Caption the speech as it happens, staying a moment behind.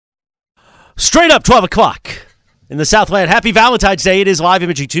Straight up 12 o'clock in the Southland. Happy Valentine's Day. It is Live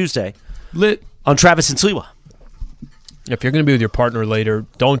Imaging Tuesday. Lit. On Travis and Sliwa. If you're going to be with your partner later,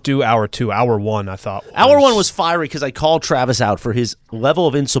 don't do hour 2. Hour 1, I thought. Hour 1 was fiery because I called Travis out for his level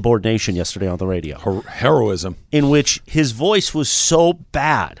of insubordination yesterday on the radio. Heroism. In which his voice was so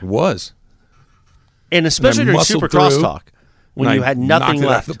bad. It was. And especially during Super Crosstalk, when you had nothing knocked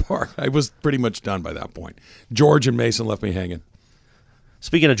left. It out of the park. I was pretty much done by that point. George and Mason left me hanging.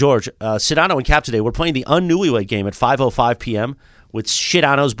 Speaking of George, Sedano and Cap today, we're playing the Unnewlywed game at 5:05 p.m. with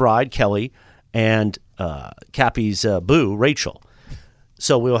Shidano's bride, Kelly, and Cappy's boo, Rachel.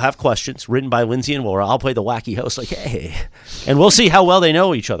 So we'll have questions written by Lindsay and Laura. I'll play the wacky host like, hey. And we'll see how well they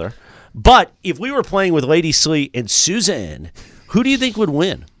know each other. But if we were playing with Lady Slee and Susan, who do you think would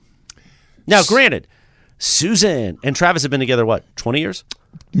win? Now, granted, Susan and Travis have been together, what, 20 years?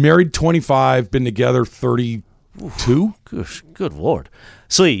 Married 25, been together 32. Good Lord.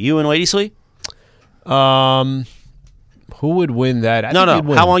 Slee, you and Lady Slee? Who would win that? No.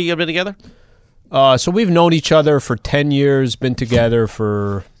 How long you been together? So we've known each other for 10 years, been together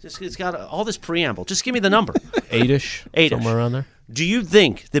for... It's got all this preamble. Just give me the number. 8-ish. Somewhere around there. Do you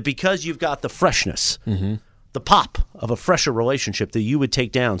think that because you've got the freshness, the pop of a fresher relationship, that you would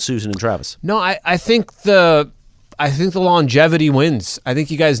take down Susan and Travis? No, I think the longevity wins. I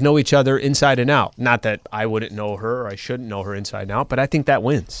think you guys know each other inside and out. Not that I wouldn't know her or I shouldn't know her inside and out, but I think that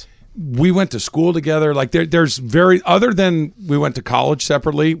wins. We went to school together. Like there's very other than we went to college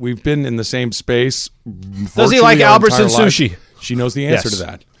separately. We've been in the same space. Does he like Albertson sushi? She knows the answer to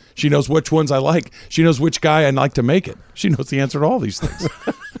that. She knows which ones I like. She knows which guy I like to make it. She knows the answer to all these things.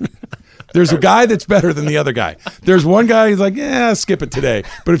 There's a guy that's better than the other guy. There's one guy who's like, skip it today.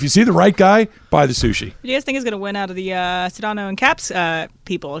 But if you see the right guy, buy the sushi. Who do you guys think is going to win out of the Sedano and Caps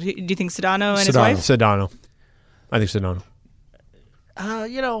people? Do you think Sedano and his wife? Sedano. I think Sedano.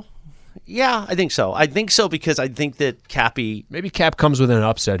 Yeah, I think so. I think so because I think that Cappy... Maybe Cap comes with an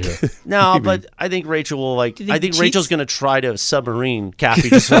upset here. No, but I think Rachel will I think Rachel's going to try to submarine Cappy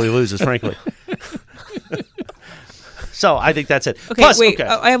just so he loses, frankly. So I think that's it. Okay, Plus, wait.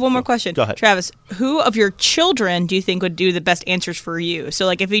 I have one more question. Go ahead. Travis, who of your children do you think would do the best answers for you? So,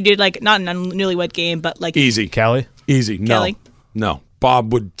 like, if you did, like, not a newlywed game, but, like... Easy. Kelly? Easy. Kelly? No.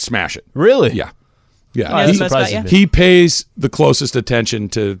 Bob would smash it. Really? Yeah. That surprises me. He pays the closest attention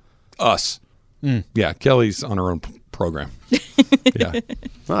to us. Yeah, Kelly's on her own program. Yeah.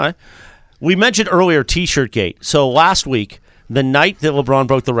 All right. We mentioned earlier T-shirt gate. So last week, the night that LeBron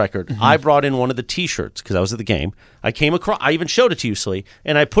broke the record, I brought in one of the T-shirts because I was at the game. I came across. I even showed it to you, Slee,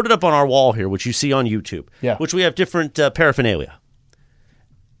 and I put it up on our wall here, which you see on YouTube. Yeah. Which we have different paraphernalia.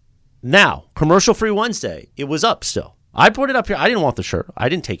 Now, commercial-free Wednesday, it was up still. I put it up here. I didn't want the shirt. I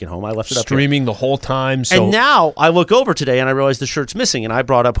didn't take it home. I left it up here. Streaming the whole time. So. And now I look over today and I realize the shirt's missing, and I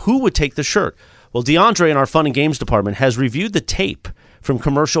brought up who would take the shirt. Well, DeAndre in our Fun and Games department has reviewed the tape from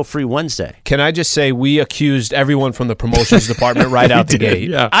Commercial Free Wednesday. Can I just say we accused everyone from the promotions department right out the gate.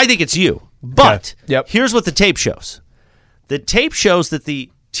 Yeah. I think it's you. But Yep. Here's what the tape shows. The tape shows that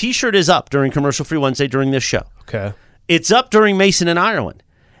the T-shirt is up during Commercial Free Wednesday during this show. Okay. It's up during Mason and Ireland.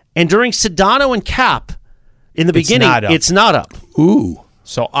 And during Sedano and Cap, in the beginning, it's not up. Ooh.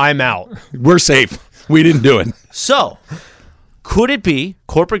 So I'm out. We're safe. We didn't do it. So, could it be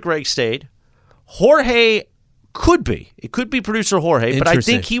Corporate Greg stayed? Jorge could be. It could be producer Jorge, but I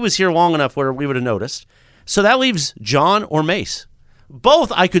think he was here long enough where we would have noticed. So that leaves John or Mace.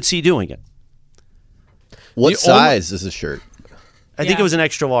 Both I could see doing it. What size is the shirt? I think it was an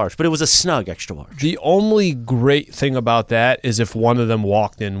extra large, but it was a snug extra large. The only great thing about that is if one of them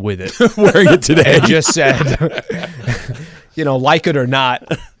walked in with it. Wearing it today. And just said, like it or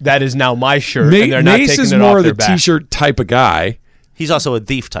not, that is now my shirt. And they're not Mace taking is it more off of their the back. T-shirt type of guy. He's also a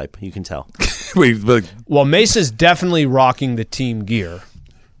thief type, you can tell. Well, Mace is definitely rocking the team gear.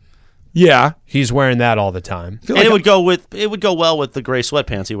 Yeah. He's wearing that all the time. And it would go well with the gray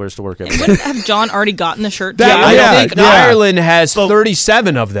sweatpants he wears to work every day. Wouldn't have John already gotten the shirt? too? I think Ireland has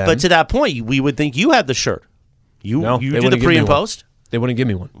 37 of them. But to that point, we would think you had the shirt. You do the pre and post? They wouldn't give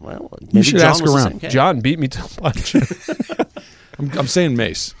me one. Well, maybe you should John ask was the around. same case. John beat me to the punch. I'm saying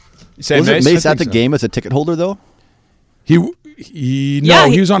Mace. You say Was Mace? it Mace at the game as a ticket holder, though? He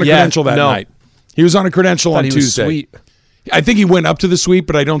was on a credential that night. He was on a credential on Tuesday. Sweet. I think he went up to the suite,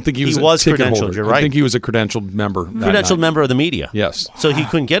 but I don't think he was a ticket credentialed, holder. you're right. I think he was a credentialed member. Credentialed member of the media. Yes. So he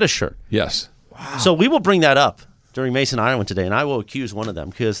couldn't get a shirt. Yes. So we will bring that up during Mason Ireland today, and I will accuse one of them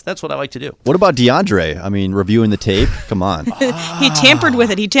because that's what I like to do. What about DeAndre? I mean, reviewing the tape. Come on. He tampered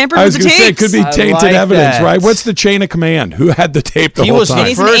with it. He tampered I with was the going to say, it tapes. could be I tainted like evidence, that. right? What's the chain of command? Who had the tape the He whole was the time?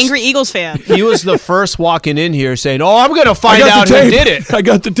 He's first- an angry Eagles fan. He was the first walking in here saying, "Oh, I'm going to I find got out the who tape. did it." I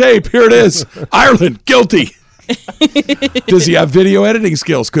got the tape. Here it is. Ireland, guilty. Does he have video editing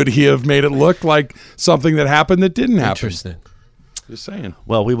skills? Could he have made it look like something that happened that didn't happen? Interesting. Just saying.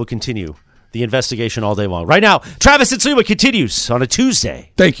 Well, we will continue the investigation all day long. Right now, Travis and Sliwa continues on a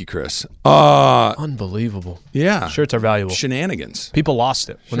Tuesday. Thank you, Chris. Unbelievable. Yeah. Shirts are valuable. Shenanigans. People lost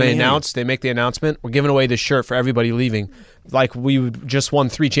it. When they Shenanigans. announced, they make the announcement, we're giving away this shirt for everybody leaving. Like we just won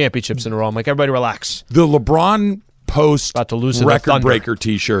 3 championships in a row. I'm like, everybody relax. The LeBron post About to lose to the record Thunder. breaker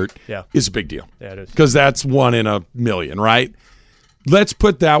T-shirt Yeah. is a big deal. Yeah, it is. Because that's 1 in a million, right? Let's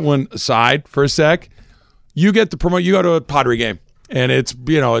put that one aside for a sec. You get the promo. You go to a Padre game, and it's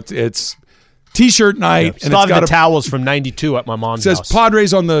it's T-shirt night, and Still it's have got the towels from '92 at my mom's it says house.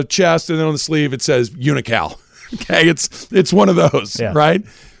 Padres on the chest, and then on the sleeve it says Unical. Okay, it's one of those, Yeah. right?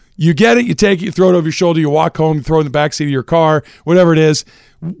 You get it, you take it, you throw it over your shoulder, you walk home, you throw it in the backseat of your car, whatever it is.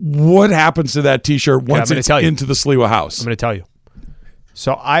 What happens to that T-shirt once gonna it's tell you. into the Sliwa house? I'm going to tell you.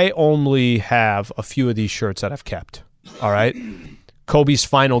 So I only have a few of these shirts that I've kept. All right. Kobe's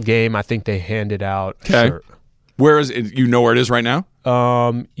final game, I think they handed out a Okay. shirt. Where is it? You know where it is right now?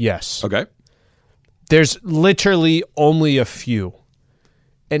 Yes. Okay. There's literally only a few.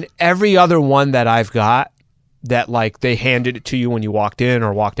 And every other one that I've got that like they handed it to you when you walked in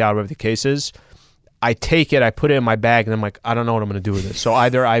or walked out, whatever the case is, I take it, I put it in my bag, and I'm like, I don't know what I'm going to do with it. So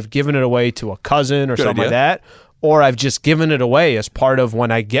either I've given it away to a cousin or Good something like idea. that, or I've just given it away as part of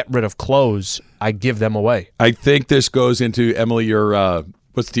when I get rid of clothes, I give them away. I think this goes into, Emily, your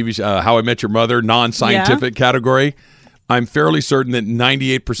what's the TV show? How I Met Your Mother, non-scientific category. I'm fairly certain that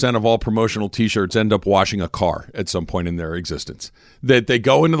 98% of all promotional T-shirts end up washing a car at some point in their existence. That they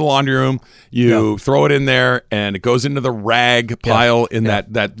go into the laundry room, you throw it in there, and it goes into the rag pile in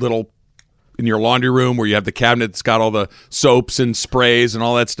that little in your laundry room where you have the cabinet that's got all the soaps and sprays and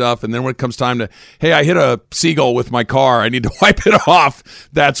all that stuff. And then when it comes time to, hey, I hit a seagull with my car, I need to wipe it off.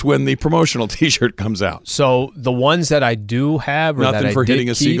 That's when the promotional T-shirt comes out. So the ones that I do have, or Nothing that I for did hitting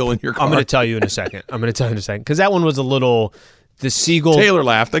a keep, seagull in your car. I'm going to tell you in a second. Because that one was a little. The seagull. Taylor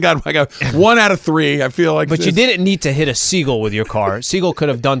laughed. I got 1 out of 3. I feel like, But you didn't need to hit a seagull with your car. Seagull could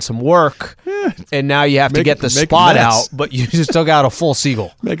have done some work, and now you have to get the make a spot mess. out, but you just took out a full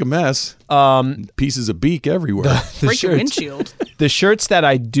seagull. make a mess. Pieces of beak everywhere. The Break your shirts, windshield. the shirts that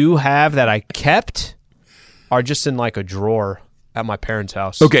I do have that I kept are just in like a drawer at my parents'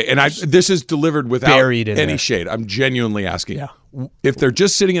 house. Okay, and this is delivered without Buried in any there. shade. I'm genuinely asking. Yeah. If they're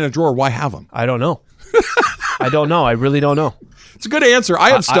just sitting in a drawer, why have them? I don't know. I don't know. I really don't know. It's a good answer.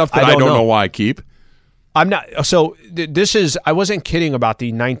 I have stuff that I don't know why I keep. I'm not. So this is. I wasn't kidding about the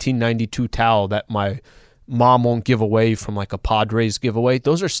 1992 towel that my mom won't give away from like a Padres giveaway.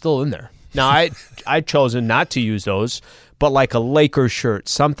 Those are still in there. Now I chosen not to use those, but like a Lakers shirt,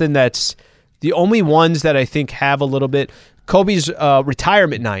 something that's the only ones that I think have a little bit. Kobe's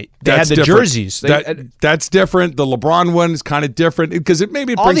retirement night. They That's had the different. jerseys. That's different. The LeBron one is kind of different because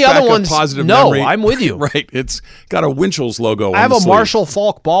maybe it All brings the other back ones, a positive no, memory. I'm with you. Right. It's got a Winchell's logo. I on have the a sleeve. Marshall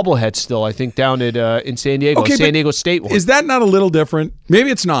Falk bobblehead still. I think down at in San Diego, Okay, San but Diego State one. Is that not a little different? Maybe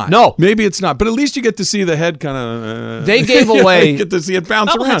it's not. No. Maybe it's not. But at least you get to see the head kind of. They gave away- You get to see it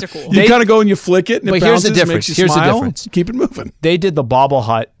bounce Bobbleheads around. are cool. You kind of go and you flick it, and it But here's bounces, the difference. makes you Here's the smile. difference. Keep it moving. They did the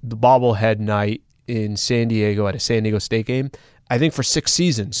bobblehead night in San Diego at a San Diego State game. I think for 6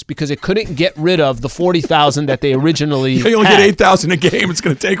 seasons because it couldn't get rid of the 40,000 that they originally You only had. get 8,000 a game. It's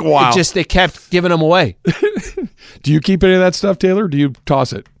going to take a while. It just they kept giving them away. Do you keep any of that stuff, Taylor? Or do you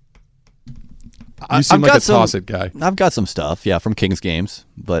toss it? You seem I've like got a some- toss it guy. I've got some stuff, yeah, from Kings games,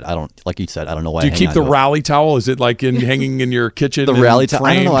 but I don't, like you said, I don't know why. Do you I hang keep on the to it. rally towel? Is it like hanging in your kitchen? The and rally towel? I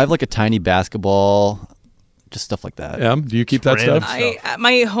don't framed? know. I have like a tiny basketball, just stuff like that. Do you keep that Random stuff? stuff. At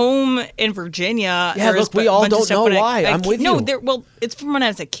my home in Virginia. Yeah, there was look, we a all bunch of don't stuff know when why. I'm with no, you. well, it's from when I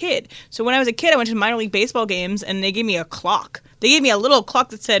was a kid. So when I was a kid, I went to minor league baseball games, and they gave me a clock. They gave me a little clock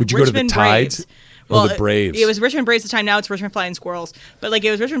that said Would you go to the Richmond Tides Braves. or the Braves? It was Richmond Braves at the time. Now it's Richmond Flying Squirrels. But like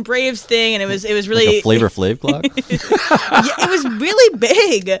it was Richmond Braves thing, and it was really Like a Flavor Flav clock. yeah, it was really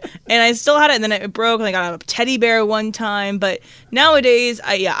big, and I still had it. And then it broke, and I got a teddy bear one time. But nowadays,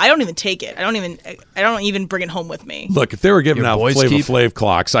 I don't even take it. I don't even bring it home with me. Look, if they were giving Your out boys Flavor keep- Flav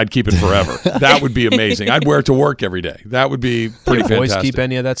clocks, I'd keep it forever. That would be amazing. I'd wear it to work every day. That would be pretty Your boys fantastic. keep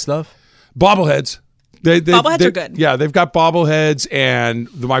any of that stuff? Bobbleheads. Bobbleheads are good. Yeah, they've got bobbleheads,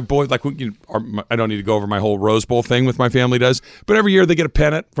 and my boys like. I don't need to go over my whole Rose Bowl thing with my family does, but every year they get a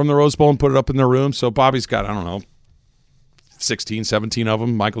pennant from the Rose Bowl and put it up in their room. So Bobby's got 16, 17 of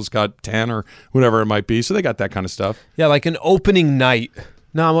them. Michael's got 10 or whatever it might be. So they got that kind of stuff. Yeah, like an opening night.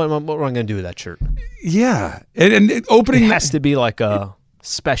 No, what am I going to do with that shirt? Yeah. And opening It has to be like a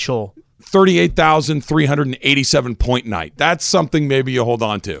special. 38,387 point night. That's something maybe you hold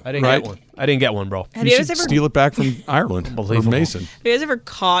on to. I didn't right? get one. I didn't get one, bro. Have You you should guys ever steal it back from Ireland or Unbelievable. Mason. Have you guys ever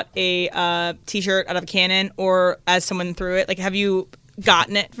caught a T-shirt out of a cannon, or as someone threw it? Like, have you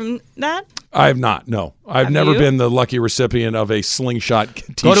gotten it from that? I have not. No, I've Have never you? been the lucky recipient of a slingshot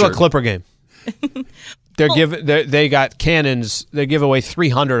T-shirt. Go to a Clipper game. They got cannons. They give away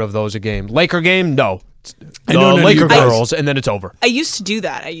 300 of those a game. Laker game, no. I know none of Laker you guys- girls, and then it's over. I used to do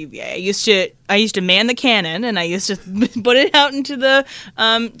that at UVA. I used to man the cannon, and I used to put it out into the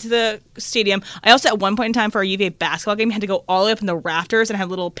to the stadium. I also, at one point in time, for our UVA basketball game, had to go all the way up in the rafters and have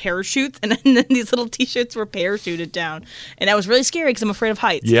little parachutes, and then these little T-shirts were parachuted down, and that was really scary because I'm afraid of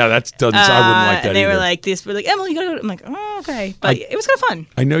heights. Yeah, that doesn't. I wouldn't like that And they either. were like, Emily, you gotta go. I'm like, oh, okay, but it was kind of fun.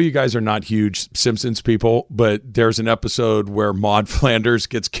 I know you guys are not huge Simpsons people, but there's an episode where Maude Flanders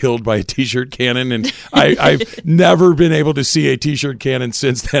gets killed by a T-shirt cannon, and I've never been able to see a T-shirt cannon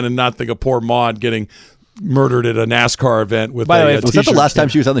since then and not think of poor Maude getting murdered at a NASCAR event with By the way, a Was that the T-shirt last time cannon.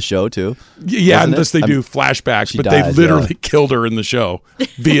 she was on the show too? Yeah, Wasn't unless it? they do flashbacks, but dies, they literally yeah. killed her in the show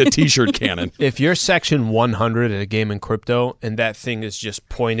via T-shirt cannon. If you're section 100 at a game in crypto and that thing is just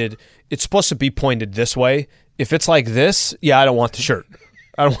pointed, it's supposed to be pointed this way. If it's like this, yeah, I don't want the shirt.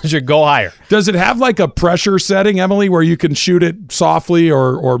 I don't want you to go higher. Does it have like a pressure setting, Emily, where you can shoot it softly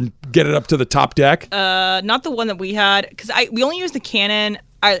or get it up to the top deck? Not the one that we had, because we only use the cannon.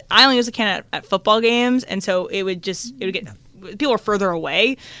 I only use the cannon at football games, and so it would get people are further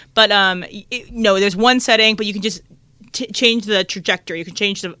away. But no, there's one setting, but you can just change the trajectory. You can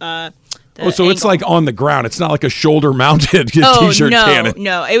change the so it's angle. like on the ground. It's not like a shoulder-mounted Oh T-shirt no, cannon.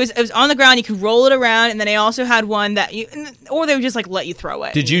 no! It was on the ground. You could roll it around, and then they also had one that or they would just like let you throw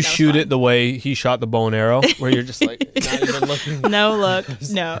it. Did you That was shoot fun. it the way he shot the bow and arrow, where you're just like not even looking? No, look,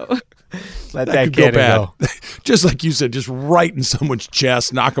 no. Let That that could go cannon bad. go. Just like you said, just right in someone's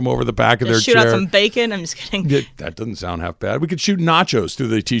chest, knock them over the back of their Just shoot chair. out some bacon. I'm just kidding. Yeah, that doesn't sound half bad. We could shoot nachos through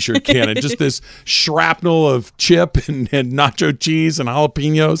the T-shirt cannon. Just this shrapnel of chip and nacho cheese and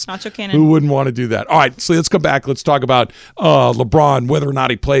jalapenos. Nacho cannon. Who wouldn't want to do that? All right, so let's come back. Let's talk about LeBron, whether or not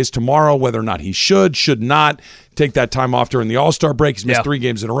he plays tomorrow, whether or not he should not take that time off during the All-Star break. He's missed Yeah. 3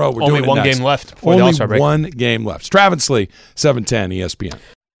 games in a row. We're Only doing it one next. game left before the Only All-Star break. one game left. Travis Lee, 710 ESPN.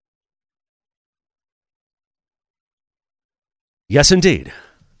 Yes, indeed.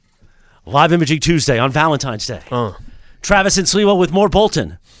 Live Imaging Tuesday on Valentine's Day. Travis and Sliwa with more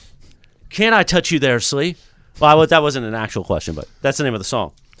Bolton. Can I touch you there, Slee? Well, that wasn't an actual question, but that's the name of the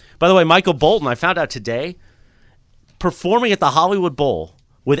song. By the way, Michael Bolton, I found out today, performing at the Hollywood Bowl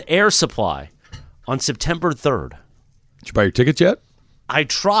with Air Supply on September 3rd. Did you buy your tickets yet? I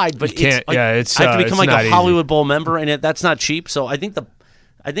tried, but You can't- it's like, yeah, it's, I have to it's become like not a easy. Hollywood Bowl member, and that's not cheap. So I think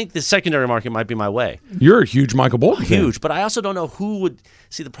the secondary market might be my way. You're a huge Michael Bolton fan. Huge, but I also don't know who would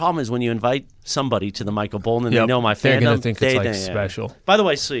see. The problem is when you invite somebody to the Michael Bolton and Yep. they know my They're fandom, gonna think it's, like, yeah. special. By the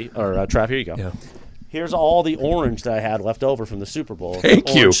way, Trav, here you go. Yeah. Here's all the orange that I had left over from the Super Bowl. Thank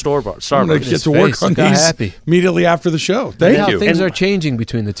Orange you. I'm going to I'm Starbucks. get to work face. on Look how these happy. immediately after the show. Look Thank how you. things And- are changing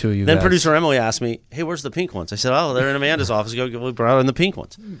between the two of you Then guys. producer Emily asked me, "Hey, where's the pink ones?" I said, "Oh, they're in Amanda's office. Go brought in the pink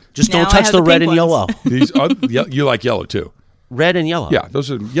ones. Just Now don't I touch have the the red pink and ones. yellow. You like yellow too. Red and yellow. Yeah,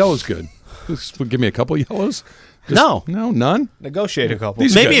 those are yellow's good. Give me a couple of yellows. No. None. Negotiate a couple.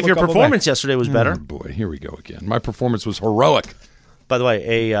 These are Maybe good. if your Couple back. performance yesterday was better. Oh boy, here we go again. My performance was heroic. By the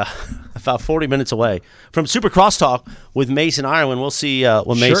way, about 40 minutes away from Super Crosstalk with Mace and Ireland. We'll see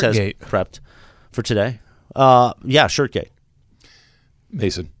what Mace has Shirtgate. prepped for today. Yeah, Shirtgate.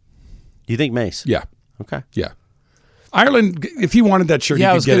 Mason. Do you think Mace? Yeah, Okay. yeah. Ireland, if he wanted that shirt, Yeah, he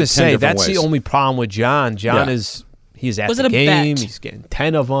I could was get going it to 10 say different that's ways. the only problem with John. John Yeah. he's at Was the it a game. bet? He's getting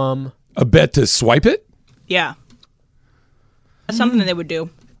 10 of them. A bet to swipe it? Yeah, that's something that they would do.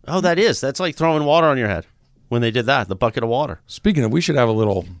 Oh, that's like throwing water on your head when they did that, the bucket of water. Speaking of, we should have a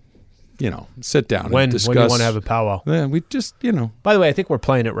little, sit down When and do discuss. you want to have a powwow? Yeah, we just, By the way, I think we're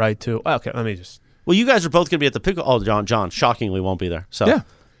playing it right too. Okay, let me just. Well, you guys are both going to be at the pickle. Oh, John shockingly won't be there. So yeah.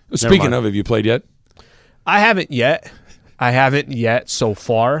 Speaking mind. of, have you played yet? I haven't yet so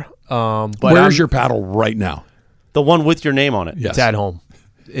far. But Where's your paddle right now? the one with your name on it. Yes. It's at home.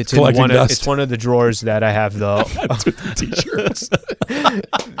 It's Collecting dust. It's one of the drawers that I have the. T-shirts.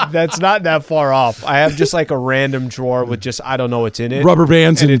 That's not that far off. I have just like a random drawer with just I don't know what's in it. Rubber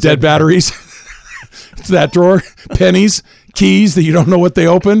bands and it's dead like- batteries. It's that drawer. Pennies, keys that you don't know what they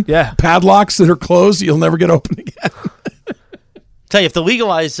open. Yeah. Padlocks that are closed that you'll never get open again. Tell you, if the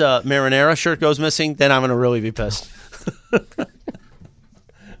legalized marinara shirt goes missing, then I'm going to really be pissed.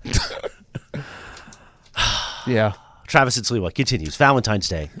 Yeah. Travis and Sliwa continues. Valentine's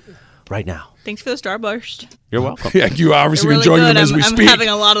Day right now. Thanks for the Starburst. You're welcome. Yeah, you obviously They're really enjoying good. them as we I'm speak. having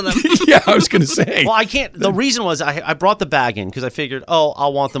a lot of them. Yeah, I was going to say. Well, I can't. The reason was I brought the bag in because I figured,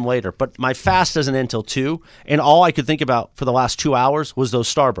 I'll want them later. But my fast doesn't end till 2, and all I could think about for the last 2 hours was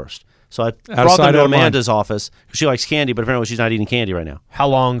those Starburst. So I brought them sight, to out of mind. Amanda's office because she likes candy, but apparently she's not eating candy right now. How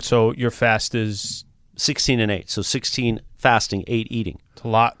long? So your fast is 16 and 8. So 16 fasting, 8 eating. a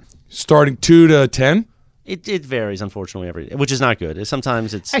lot. Starting 2 to 10? It varies, unfortunately, every day, which is not good.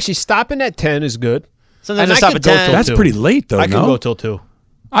 Sometimes it's Actually, stopping at 10 is good. sometimes and I I stop could at go 10. till That's 2. pretty late, though, I can no? go till 2.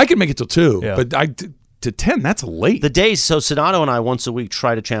 I can make it till 2, Yeah. but to 10, that's late. The days, so Sedano and I once a week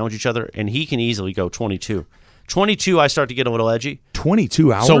try to challenge each other, and he can easily go 22. 22, I start to get a little edgy.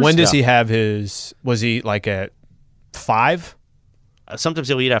 22 hours? So when does Yeah. he have his? Was he like at 5? Sometimes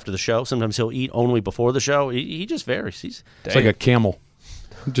he'll eat after the show. Sometimes he'll eat only before the show. He just varies. It's like a camel.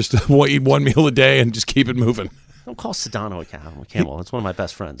 Just eat one meal a day and just keep it moving. Don't call Sedano a camel. It's one of my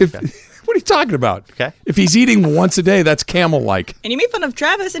best friends. If, Okay. What are you talking about? Okay. If he's eating once a day, that's camel-like. And you made fun of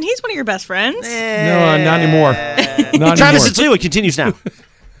Travis, and he's one of your best friends. No, not anymore. Not Travis anymore. Sliwa continues now.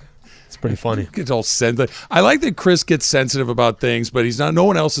 It's pretty funny. Gets all sensitive. I like that Chris gets sensitive about things, but he's not. No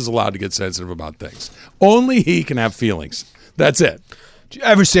one else is allowed to get sensitive about things. Only he can have feelings. That's it. Did you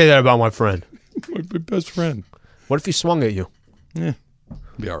ever say that about my friend? My best friend. What if he swung at you?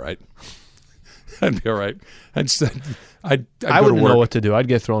 Be all right. I'd be all right. I'd go I to wouldn't work. know what to do. I'd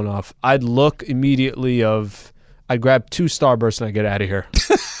get thrown off. I'd look immediately I'd grab 2 Starbursts and I'd get out of here.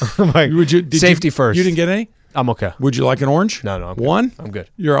 I'm like, safety first. You didn't get any? I'm okay. Would you like an orange? No, I'm good. One? I'm good.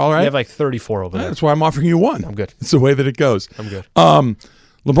 You're all right? You have like 34 over there. That's why I'm offering you one. I'm good. It's the way that it goes. I'm good.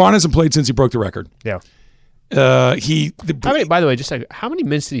 LeBron hasn't played since he broke the record. Yeah. How By the way, just like how many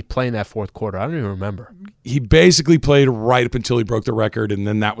minutes did he play in that fourth quarter? I don't even remember. he basically played right up until he broke the record, and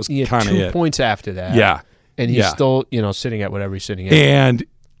then that was He had kind of 2 it. points after that. Yeah. And he's Yeah. still, sitting at whatever he's sitting at. And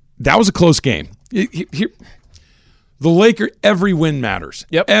that was a close game. The Lakers, every win matters.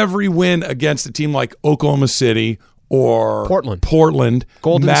 Yep. Every win against a team like Oklahoma City or Portland.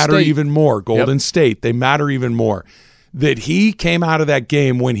 Golden matter State. even more. Golden Yep. State, they matter even more. That he came out of that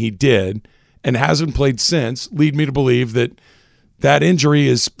game when he did and hasn't played since lead me to believe that injury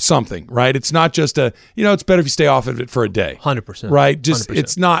is something, right? It's not just it's better if you stay off of it for a day. 100%. Right? Just 100%.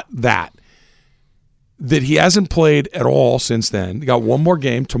 it's not that. That he hasn't played at all since then. He got one more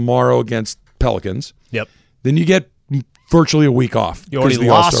game tomorrow against Pelicans. Yep. Then you get virtually a week off. You already because of the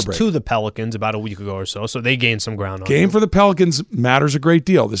All-Star lost break. to the Pelicans about a week ago or so they gained some ground on Game you. for the Pelicans matters a great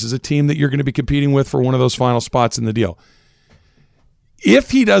deal. This is a team that you're going to be competing with for one of those final spots in the deal.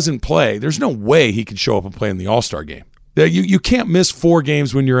 If he doesn't play, there's no way he can show up and play in the All-Star game. You can't miss 4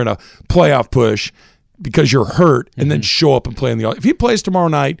 games when you're in a playoff push because you're hurt and then show up and play in the All. If he plays tomorrow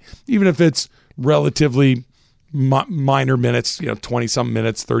night, even if it's relatively minor minutes, 20-something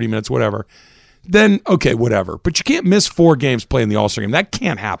minutes, 30 minutes, whatever, then okay, whatever. But you can't miss 4 games playing the All-Star game. That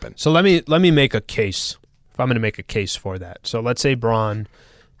can't happen. So let me make a case. If I'm going to make a case for that. So let's say Bron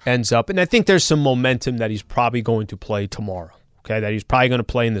ends up, and I think there's some momentum that he's probably going to play tomorrow. Okay, that he's probably going to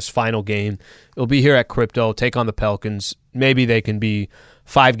play in this final game. It'll be here at Crypto, take on the Pelicans. Maybe they can be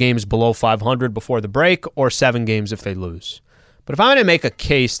 5 games below 500 before the break or 7 games if they lose. But if I'm going to make a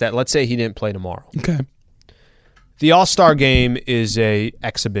case that let's say he didn't play tomorrow. Okay. The All-Star game is a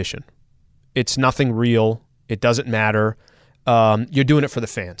exhibition. It's nothing real. It doesn't matter. You're doing it for the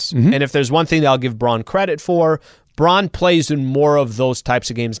fans. And if there's one thing that I'll give Bron credit for, Bron plays in more of those types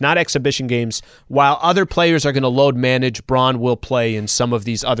of games, not exhibition games. While other players are going to load manage, Bron will play in some of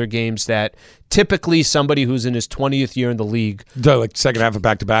these other games that typically somebody who's in his 20th year in the league. Like second half of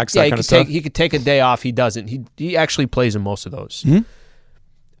back-to-backs, that Yeah, kind of stuff? he could take a day off. He doesn't. He actually plays in most of those.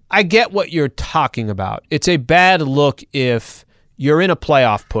 I get what you're talking about. It's a bad look if you're in a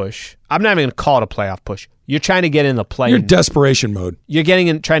playoff push. I'm not even going to call it a playoff push. You're trying to get in the play. You're in desperation mode. You're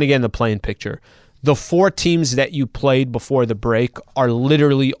trying to get in the playing picture. The 4 teams that you played before the break are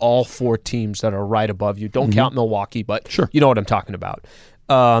literally all 4 teams that are right above you. Don't count Milwaukee, but Sure. You know what I'm talking about.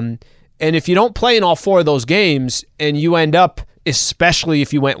 And if you don't play in all 4 of those games and you end up, especially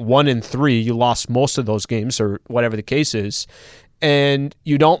if you went 1-3, you lost most of those games or whatever the case is, and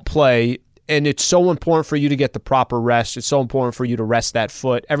you don't play, and it's so important for you to get the proper rest. It's so important for you to rest that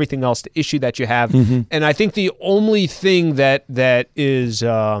foot, everything else, the issue that you have. And I think the only thing that is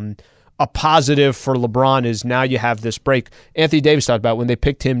a positive for LeBron is now you have this break. Anthony Davis talked about when they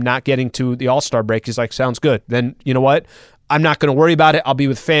picked him not getting to the All-Star break. He's like, sounds good. Then you know what? I'm not going to worry about it. I'll be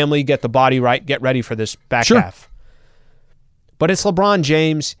with family, get the body right, get ready for this back half. But it's LeBron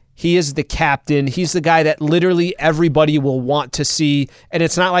James. He is the captain. He's the guy that literally everybody will want to see. And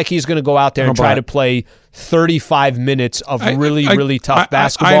it's not like he's going to go out there and try to play 35 minutes of really tough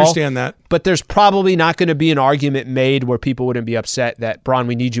basketball. I understand that. But there's probably not going to be an argument made where people wouldn't be upset that, Bron,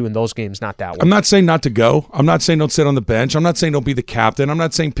 we need you in those games, not that one. I'm not saying not to go. I'm not saying don't sit on the bench. I'm not saying don't be the captain. I'm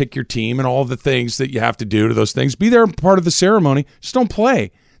not saying pick your team and all the things that you have to do to those things. Be there part of the ceremony. Just don't play.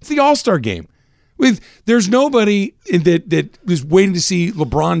 It's the All-Star game. There's nobody that is waiting to see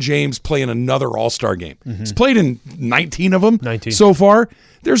LeBron James play in another All-Star game. He's played in 19 of them so far.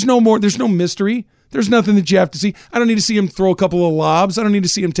 There's no more. There's no mystery. There's nothing that you have to see. I don't need to see him throw a couple of lobs. I don't need to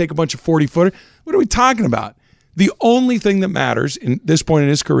see him take a bunch of 40-footer. What are we talking about? The only thing that matters in this point in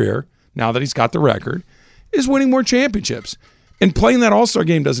his career, now that he's got the record, is winning more championships. And playing that All-Star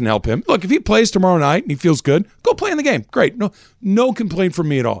game doesn't help him. Look, if he plays tomorrow night and he feels good, go play in the game. Great. No complaint from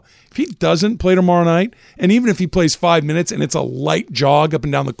me at all. If he doesn't play tomorrow night, and even if he plays 5 minutes and it's a light jog up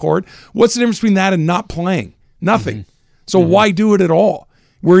and down the court, what's the difference between that and not playing? Nothing. So why do it at all?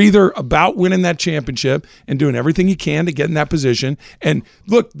 We're either about winning that championship and doing everything he can to get in that position. And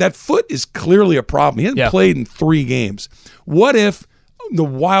look, that foot is clearly a problem. He hasn't played in 3 games. What if the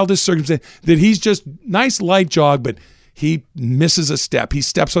wildest circumstance that he's just nice light jog, but he misses a step. He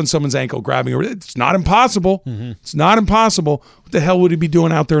steps on someone's ankle, grabbing her. It's not impossible. It's not impossible. What the hell would he be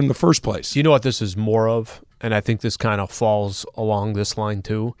doing out there in the first place? Do you know what this is more of? And I think this kind of falls along this line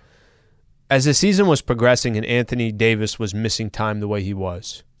too. As the season was progressing and Anthony Davis was missing time the way he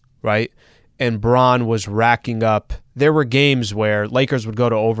was, right? And Bron was racking up. There were games where Lakers would go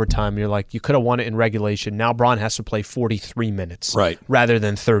to overtime. You're like, you could have won it in regulation. Now Bron has to play 43 minutes rather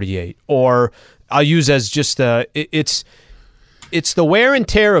than 38. Or I'll use as just it's the wear and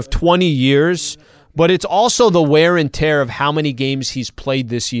tear of 20 years, but it's also the wear and tear of how many games he's played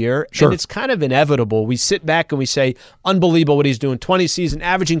this year. Sure. And it's kind of inevitable. We sit back and we say, unbelievable what he's doing. 20 season,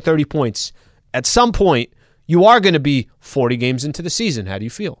 averaging 30 points. At some point, you are going to be 40 games into the season. How do you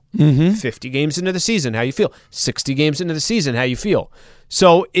feel? 50 games into the season. How you feel? 60 games into the season. How you feel?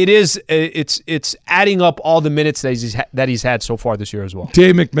 So it's adding up all the minutes that he's had so far this year as well.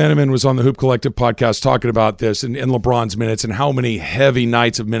 Dave McMenamin was on the Hoop Collective podcast talking about this and LeBron's minutes and how many heavy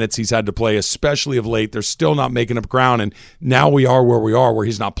nights of minutes he's had to play, especially of late. They're still not making up ground, and now we are where we are, where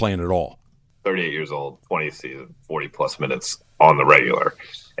he's not playing at all. 38 years old, 20 season, 40-plus minutes on the regular.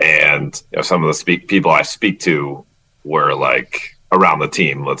 And some of the people I speak to were like around the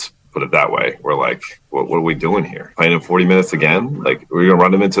team, let's put it that way. We're like, what are we doing here? Playing him 40 minutes again? Like, we're going to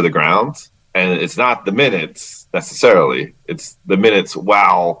run him into the ground? And it's not the minutes necessarily. It's the minutes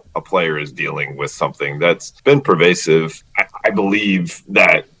while a player is dealing with something that's been pervasive. I believe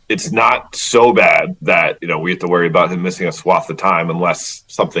that it's not so bad that, we have to worry about him missing a swath of time unless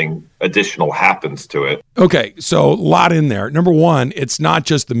something additional happens to it. Okay, so a lot in there. Number one, it's not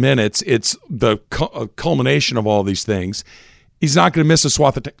just the minutes. It's the culmination of all these things. He's not going to miss a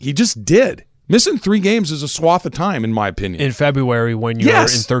swath of time. He just did. Missing 3 games is a swath of time, in my opinion. In February when you're in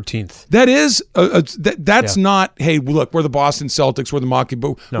 13th. That is, that's not, hey, look, we're the Boston Celtics, we're the Milwaukee,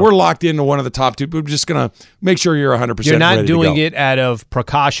 but we're locked into one of the top 2. We're just going to make sure you're 100% You're not ready doing to go. it out of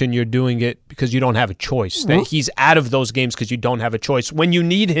precaution. You're doing it because you don't have a choice. That he's out of those games because you don't have a choice. When you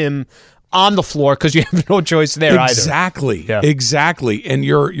need him on the floor because you have no choice there Exactly. either. Exactly. And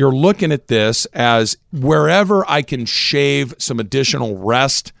you're looking at this as wherever I can shave some additional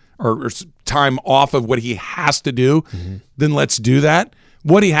rest or time off of what he has to do, then let's do that.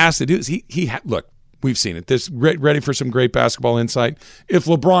 What he has to do is look, we've seen it. This ready for some great basketball insight. If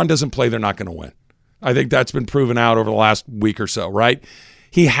LeBron doesn't play, they're not going to win. I think that's been proven out over the last week or so, right?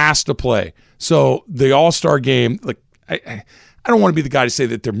 He has to play. So the All-Star game, like I don't want to be the guy to say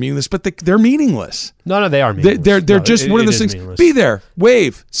that they're meaningless, but they're meaningless. No, they are meaningless. They're just one of those things. Meaningless. Be there,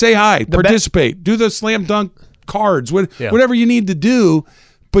 wave, say hi, participate, do the slam dunk cards, whatever you need to do.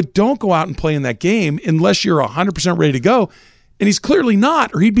 But don't go out and play in that game unless you're 100% ready to go. And he's clearly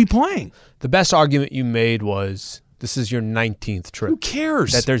not, or he'd be playing. The best argument you made was this is your 19th trip. Who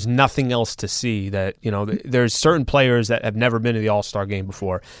cares? That there's nothing else to see. That, there's certain players that have never been to the All-Star game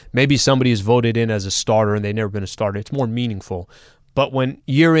before. Maybe somebody is voted in as a starter and they've never been a starter. It's more meaningful. But when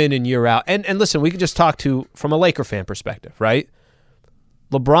year in and year out, and listen, we can just talk from a Laker fan perspective, right?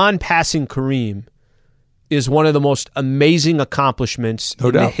 LeBron passing Kareem is one of the most amazing accomplishments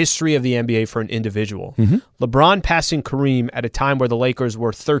in the history of the NBA for an individual. LeBron passing Kareem at a time where the Lakers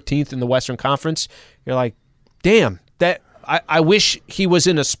were 13th in the Western Conference, you're like, damn, that I wish he was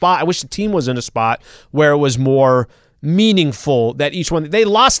in a spot, I wish the team was in a spot where it was more meaningful that each one. They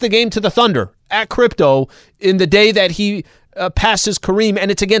lost the game to the Thunder at Crypto in the day that he passes Kareem, and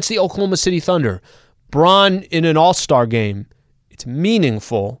it's against the Oklahoma City Thunder. Bron in an All-Star game, it's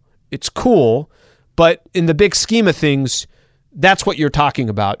meaningful. It's cool, but in the big scheme of things, that's what you're talking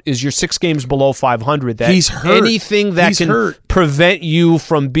about, is you're 6 games below 500. That he's hurt. Anything that can prevent you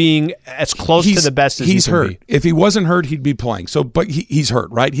from being as close to the best as he's you can hurt. be. If he wasn't hurt, he'd be playing. So, but he's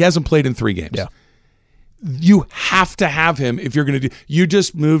hurt, right? He hasn't played in 3 games. Yeah. You have to have him if you're going to do. You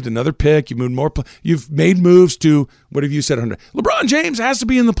just moved another pick. You moved more. You've made moves to, what have you said? 100. LeBron James has to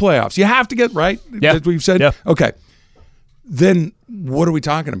be in the playoffs. You have to get right. Yeah. That's what you've said. Yeah. Okay. Then what are we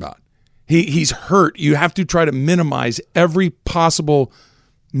talking about? He's hurt. You have to try to minimize every possible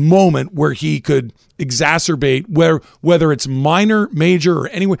moment where he could exacerbate, whether it's minor, major, or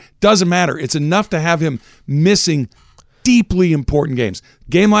anywhere. Doesn't matter. It's enough to have him missing deeply important games.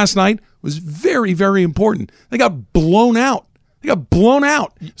 Game last night was very, very important. They got blown out. It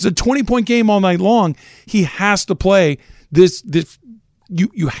was a 20-point game all night long. He has to play this.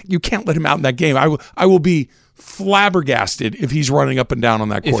 You can't let him out in that game. I will be flabbergasted if he's running up and down on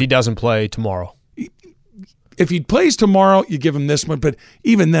that court. If he doesn't play tomorrow. If he plays tomorrow, you give him this one. But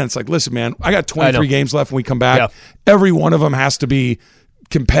even then, it's like, listen, man, I got 23 games left when we come back. Yeah. Every one of them has to be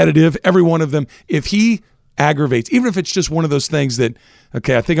competitive. Every one of them. If he aggravates, even if it's just one of those things that,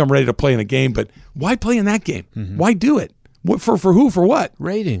 okay, I think I'm ready to play in a game, but why play in that game? Mm-hmm. Why do it? What for who? For what?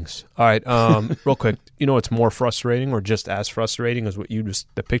 Ratings. All right, real quick. You know what's more frustrating or just as frustrating as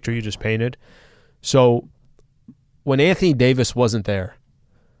the picture you just painted? So when Anthony Davis wasn't there,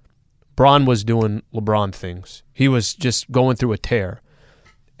 Bron was doing LeBron things. He was just going through a tear.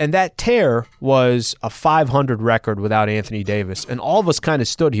 And that tear was a 500 record without Anthony Davis. And all of us kind of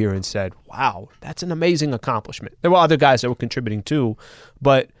stood here and said, wow, that's an amazing accomplishment. There were other guys that were contributing too,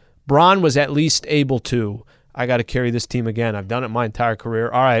 but Bron was at least able to, I got to carry this team again. I've done it my entire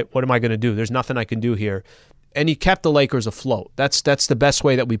career. All right, what am I going to do? There's nothing I can do here. And he kept the Lakers afloat. That's the best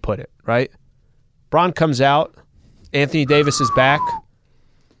way that we put it, right? Bron comes out. Anthony Davis is back.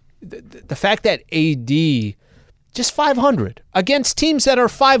 The fact that AD just 500 against teams that are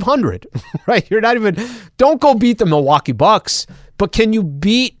 500, right? You're not even. Don't go beat the Milwaukee Bucks, but can you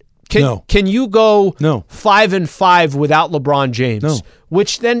beat? Can you go 5-5 without LeBron James? No.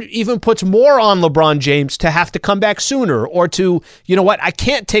 Which then even puts more on LeBron James to have to come back sooner, or to, you know what, I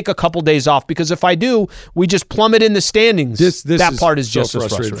can't take a couple days off because if I do, we just plummet in the standings. That part is just so as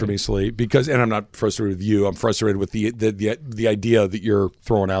frustrating for me, Slee, because, and I'm not frustrated with you. I'm frustrated with the idea that you're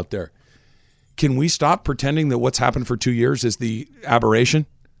throwing out there. Can we stop pretending that what's happened for 2 years is the aberration?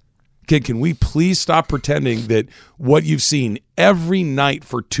 Can we please stop pretending that what you've seen every night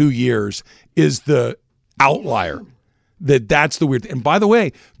for 2 years is the outlier? That's the weird thing. And by the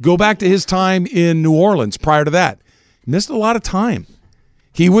way, go back to his time in New Orleans prior to that. He missed a lot of time.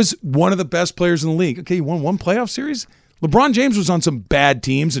 He was one of the best players in the league. Okay, he won 1 playoff series. LeBron James was on some bad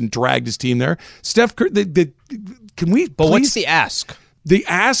teams and dragged his team there. Steph Curry, can we But please, what's the ask? The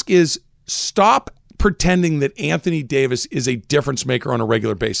ask is stop pretending that Anthony Davis is a difference maker on a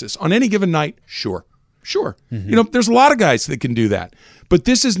regular basis. On any given night, sure. Mm-hmm. You know, there's a lot of guys that can do that. But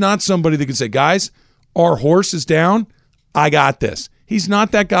this is not somebody that can say, guys, our horse is down. I got this. He's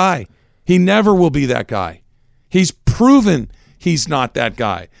not that guy. He never will be that guy. He's proven he's not that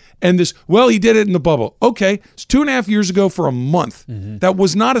guy. And he did it in the bubble. Okay, it's 2.5 years ago for a month. Mm-hmm. That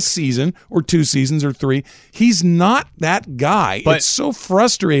was not a season or 2 seasons or 3. He's not that guy. But it's so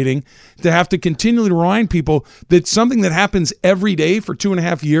frustrating to have to continually remind people that something that happens every day for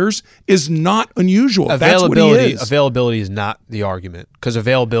 2.5 years is not unusual. That's what he is. Availability is not the argument, because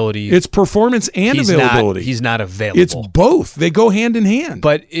availability. It's performance and availability. He's not available. It's both. They go hand in hand.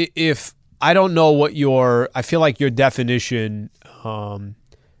 But if I don't know what I feel like your definition.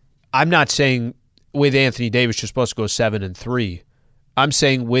 I'm not saying with Anthony Davis you're supposed to go 7-3. I'm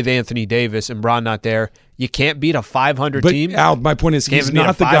saying with Anthony Davis and Bron not there, you can't beat a 500 team. Al, my point is he's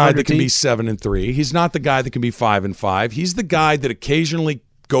not the guy that can be 7-3. He's not the guy that can be 5-5. He's the guy that occasionally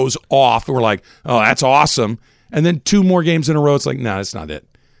goes off. And we're like, oh, that's awesome. And then 2 more games in a row, it's like, no, that's not it.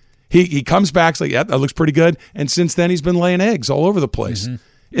 He comes back, it's like, yeah, that looks pretty good. And since then, he's been laying eggs all over the place.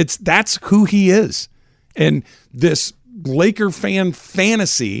 Mm-hmm. That's who he is. And this Laker fan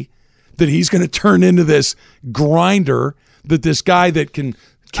fantasy that he's going to turn into this grinder, that this guy that can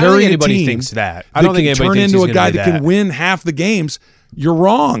carry a team. Thinks that. I don't think anybody turn thinks into he's a guy that can win half the games. You're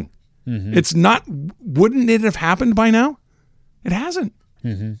wrong. Mm-hmm. It's not. Wouldn't it have happened by now? It hasn't.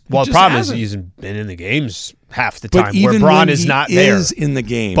 Mm-hmm. Well, the problem is he's been in the games half the time where Bron is not there. Is in the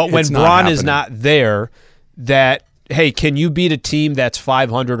game, but when Bron is not there, hey, can you beat a team that's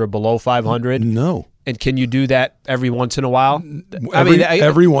 500 or below 500? No. And can you do that every once in a while?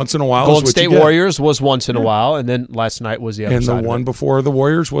 Every once in a while. Golden State Warriors was once in a while, and then last night was the other side. And the one before the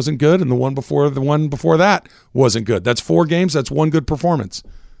Warriors wasn't good, and the one before that wasn't good. That's 4 games. That's 1 good performance.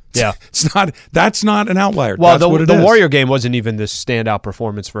 Yeah. That's not an outlier. Well, That's what it the is. Warrior game wasn't even this standout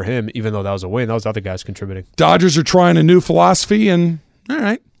performance for him, even though that was a win. Those other guys contributing. Dodgers are trying a new philosophy, and all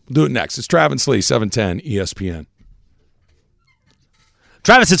right, we'll do it next. It's Travis Lee, 710 ESPN.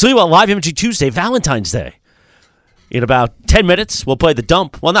 Travis and Sliwa, live imaging Tuesday, Valentine's Day. In about 10 minutes, we'll play the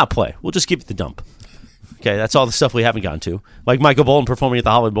dump. Well, not play. We'll just give you the dump. Okay, that's all the stuff we haven't gotten to. Like Michael Bolton performing at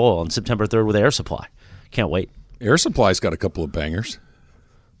the Hollywood Bowl on September 3rd with Air Supply. Can't wait. Air Supply's got a couple of bangers.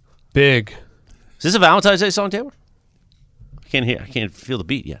 Big. Is this a Valentine's Day song, Taylor? I can't feel the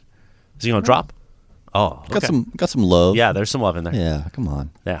beat yet. Is he going to drop? Oh, okay. Got some love. Yeah, there's some love in there. Yeah, come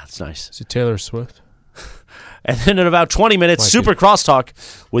on. Yeah, it's nice. Is it Taylor Swift? And then in about 20 minutes, Super Crosstalk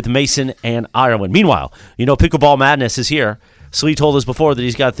with Mason and Ireland. Meanwhile, Pickleball Madness is here. Slee told us before that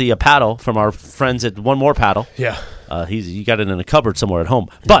he's got the paddle from our friends at One More Paddle. Yeah. He got it in a cupboard somewhere at home.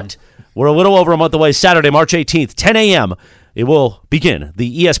 But we're a little over a month away. Saturday, March 18th, 10 a.m., it will begin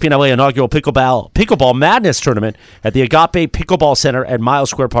the ESPN LA inaugural Pickleball Madness tournament at the Agape Pickleball Center at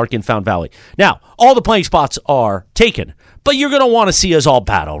Miles Square Park in Fountain Valley. Now, all the playing spots are taken, but you're going to want to see us all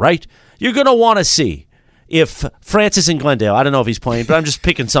battle, right? You're going to want to see if Francis in Glendale, I don't know if he's playing, but I'm just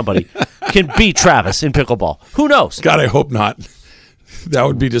picking somebody, can beat Travis in pickleball. Who knows? God, I hope not. That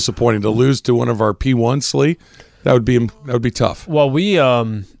would be disappointing to lose to one of our P1s, Slee. That would be tough. Well, we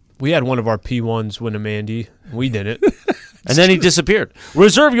had one of our P1s win a Mandy. We didn't. And then he disappeared.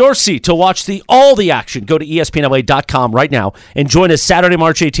 Reserve your seat to watch all the action. Go to ESPNLA.com right now and join us Saturday,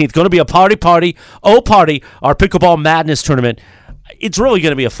 March 18th. Going to be a party, our Pickleball Madness tournament. It's really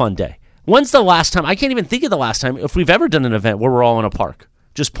going to be a fun day. When's the last time? I can't even think of the last time if we've ever done an event where we're all in a park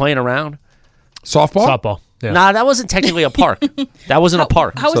just playing around. Softball? Yeah. Nah, that wasn't technically a park. That wasn't a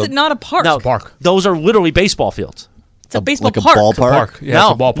park. How is it not a park? No, park. Those are literally baseball fields. It's a baseball like park. a ballpark. Park. Yeah,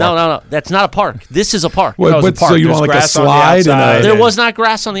 no, it's a ballpark. no. That's not a park. This is a park. What, No, it's a what, so park. you There's want like a grass on the slide? outside. There was not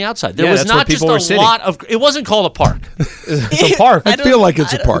grass on the outside. There Yeah, was that's where not just people were a sitting. lot of. It wasn't called a park. It's a park. I feel like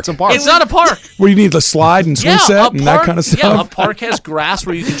it's a park. It's a park. It's not a park. Where you need the slide and swing set a and park, that kind of stuff. Yeah, a park has grass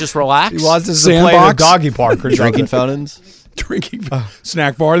where you can just relax. He wants us to play in a Sandbox? doggy park or Drinking something. fountains. Drinking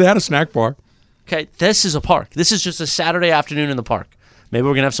snack bar. They had a snack bar. Okay, this is a park. This is just a Saturday afternoon in the park. Maybe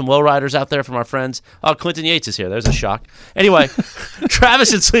we're going to have some lowriders out there from our friends. Oh, Clinton Yates is here. There's a shock. Anyway,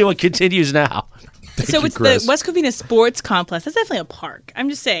 Travis and Sliwa continues now. So it's the West Covina Sports Complex. That's definitely a park. I'm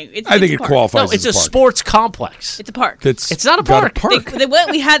just saying. I think it's it a park. qualifies No, it's as a park. sports complex. It's a park. It's not a got park. They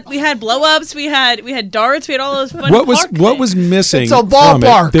went. We had blow ups. We had darts. We had all those fun. What was park what things. was missing It's a from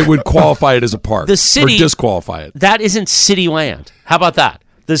ballpark. it that would qualify it as a park? The city- or disqualify it. That isn't city land. How about that?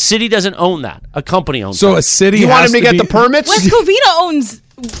 The city doesn't own that. A company owns So that. a city You want has him to get be- the permits? West Covina owns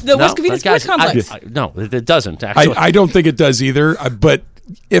the West Covina guys, Sports Complex. no, it doesn't, actually. I don't think it does either. But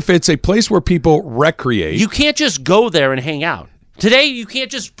if it's a place where people recreate, You can't just go there and hang out. Today, you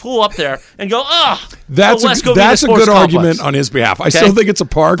can't just pull up there and go, that's the West a Covina Sports good Complex. argument on his behalf. I Okay? still think it's a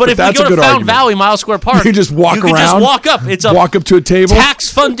park, But but if we that's go a to good Fountain argument. Valley, Miles Square Park, You just walk you can just around, walk up. It's a walk up to a table.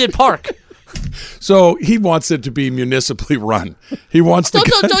 tax-funded park. So he wants it to be municipally run. He wants to.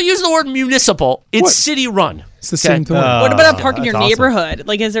 Don't use the word municipal. It's What? city-run. It's the same thing. What about a park in your that's awesome. neighborhood?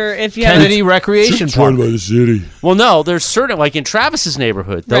 Like, is there if you have Kennedy Recreation It's run Park. by the city. Well, no, there's certain, like in Travis's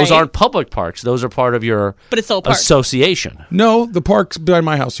neighborhood, those Right. aren't public parks. Those are part of your But it's still a park. association. No, the parks behind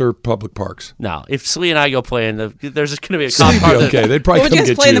my house are public parks. Now, if Slee and I go play, there's going to be a Sleep cop car. be okay. They'd probably What would come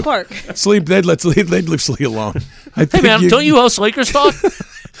you guys get play you. in the park? Sleep. They'd leave Slee alone. I Hey, think man, don't you host Lakers talk?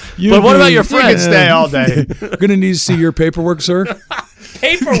 you'd But what be- about your You friends? can stay all day. Gonna need to see your paperwork, sir.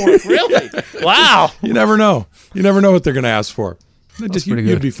 Paperwork, really? Wow. You never know. You never know what they're gonna ask for. pretty You'd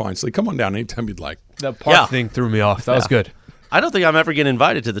good. be fine, Slee. Come on down anytime you'd like. The park Yeah. thing threw me off. That was good. I don't think I'm ever getting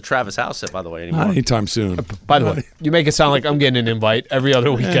invited to the Travis house, by the way, anymore. Not anytime soon. By the way, you make it sound like I'm getting an invite every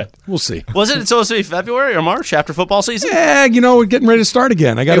other weekend. We'll see. Wasn't it supposed to be February or March after football season? Yeah, we're getting ready to start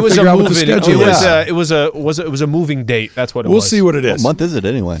again. I got It to was figure a out what the moving. schedule is. It was a moving date. That's what it We'll was. see what it What is. month is it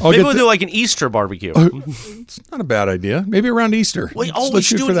anyway? I'll Maybe get we'll the- do like an Easter barbecue. It's not a bad idea. Maybe around Easter. we Let's shoot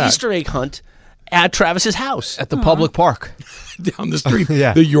should do for an that. Easter egg hunt at Travis's house. at the public park. Down the street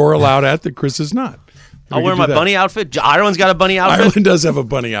Yeah. that you're allowed at that Chris is not. I'll We wear could my do that. bunny outfit. Ireland's got a bunny outfit. Ireland does have a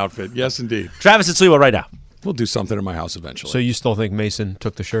bunny outfit. Yes, indeed. Travis and Sliwa right now. We'll do something in my house eventually. So you still think Mason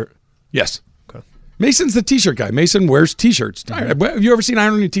took the shirt? yes. Okay. Mason's the t-shirt guy. Mason wears t-shirts. Have you ever seen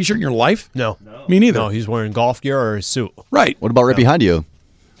ironing a t-shirt in your life? No. Me neither. No, he's wearing golf gear or his suit. Right. What about right behind you?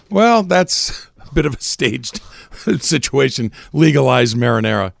 Well, that's a bit of a staged situation. Legalized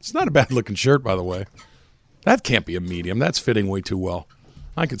marinara. It's not a bad looking shirt, by the way. That can't be a medium. That's fitting way too well.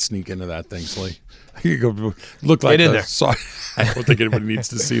 I could sneak into that thing, Slee. I could go look like Get in a there. I don't think anybody needs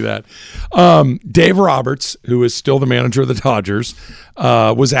to see that. Dave Roberts, who is still the manager of the Dodgers,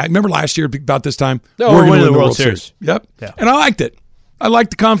 remember last year about this time? No, we're we're going to winning win the World Series. Yep. Yeah. And I liked it. I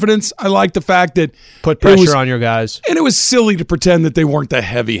liked the confidence. I liked the fact that Put it pressure was- on your guys. And it was silly to pretend that they weren't the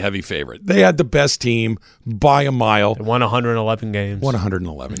heavy favorite. They had the best team by a mile. They won 111 games. Won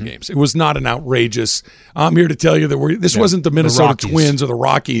 111 games. It was not an outrageous. I'm here to tell you that this wasn't the Minnesota Rockies. Twins or the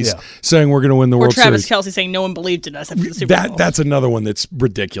Rockies Yeah. saying we're going to win the Or World Travis Series. Kelsey saying no one believed in us after the Super Bowl. That's another one that's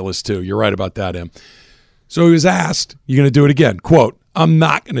ridiculous too. You're right about that, Em. So he was asked, "You going to do it again?" Quote, "I'm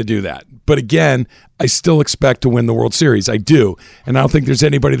not going to do that. But again, I still expect to win the World Series. I do. And I don't think there's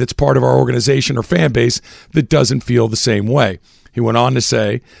anybody that's part of our organization or fan base that doesn't feel the same way." He went on to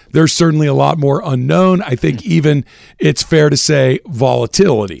say, "There's certainly a lot more unknown. I think even it's fair to say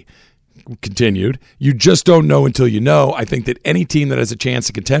volatility." Continued, "You just don't know until you know. I think that any team that has a chance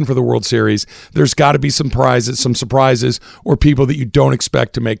to contend for the World Series, there's got to be some surprises, or people that you don't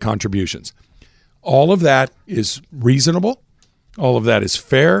expect to make contributions." All of that is reasonable. All of that is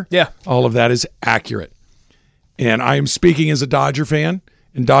fair. Yeah. All of that is accurate. And I am speaking as a Dodger fan,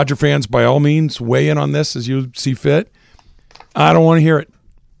 and Dodger fans, by all means, weigh in on this as you see fit. I don't want to hear it.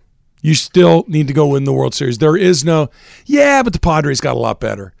 You still need to go win the World Series. There is no, but the Padres got a lot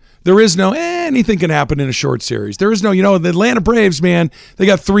better. There is no, anything can happen in a short series. There is no, the Atlanta Braves, man, they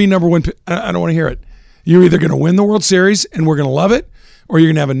got 3 number 1. I don't want to hear it. You're either going to win the World Series and we're going to love it, or you're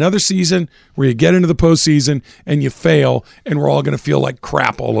going to have another season where you get into the postseason and you fail, and we're all going to feel like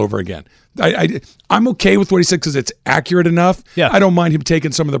crap all over again. I'm okay with what he said because it's accurate enough. Yeah. I don't mind him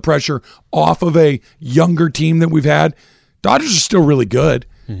taking some of the pressure off of a younger team that we've had. Dodgers are still really good.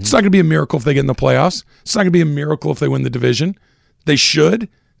 Mm-hmm. It's not going to be a miracle if they get in the playoffs. It's not going to be a miracle if they win the division. They should.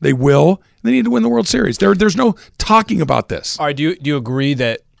 They will. They need to win the World Series. There's no talking about this. All right, do you agree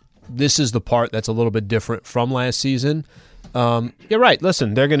that this is the part that's a little bit different from last season? You're right.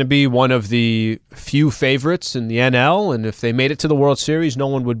 Listen, they're going to be one of the few favorites in the NL, and if they made it to the World Series, no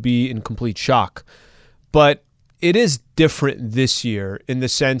one would be in complete shock. But it is different this year in the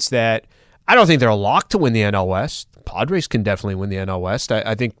sense that I don't think they're a lock to win the NL West. Padres can definitely win the NL West.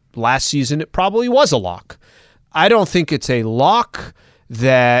 I think last season it probably was a lock. I don't think it's a lock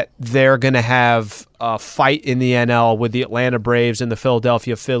that they're going to have a fight in the NL with the Atlanta Braves and the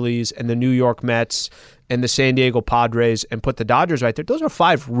Philadelphia Phillies and the New York Mets and the San Diego Padres and put the Dodgers right there. Those are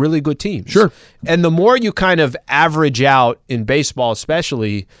 5 really good teams. Sure. And the more you kind of average out in baseball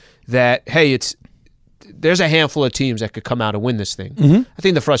especially that, hey, there's a handful of teams that could come out and win this thing. Mm-hmm. I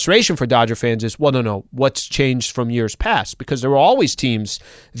think the frustration for Dodger fans is, well, no, what's changed from years past? Because there were always teams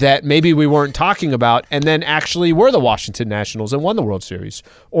that maybe we weren't talking about and then actually were the Washington Nationals and won the World Series,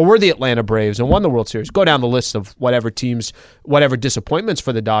 or were the Atlanta Braves and won the World Series. Go down the list of whatever teams, whatever disappointments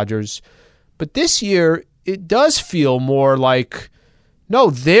for the Dodgers. But this year, it does feel more like, no,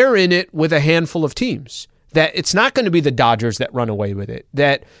 they're in it with a handful of teams. That it's not going to be the Dodgers that run away with it.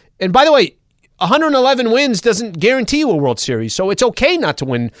 And by the way, 111 wins doesn't guarantee you a World Series, so it's okay not to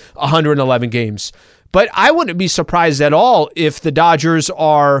win 111 games. But I wouldn't be surprised at all if the Dodgers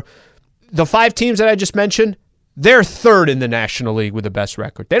are the 5 teams that I just mentioned. They're 3rd in the National League with the best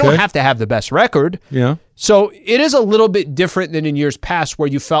record. They don't have to have the best record. Yeah. So it is a little bit different than in years past where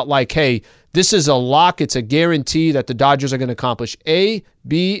you felt like, hey, this is a lock. It's a guarantee that the Dodgers are going to accomplish A,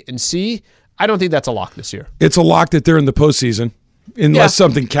 B, and C. I don't think that's a lock this year. It's a lock that they're in the postseason. Unless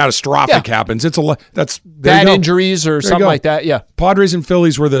something catastrophic happens. It's that's bad injuries or something like that. Yeah. Padres and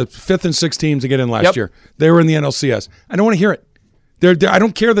Phillies were the 5th and 6th teams to get in last year. They were in the NLCS. I don't want to hear it. I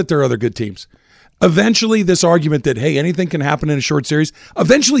don't care that there are other good teams. Eventually, this argument that, hey, anything can happen in a short series,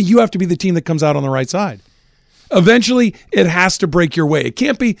 eventually you have to be the team that comes out on the right side. Eventually, it has to break your way. It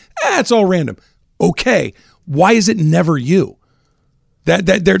can't be, it's all random. Okay, why is it never you?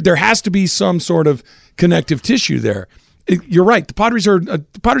 There has to be some sort of connective tissue there. You're right. The Padres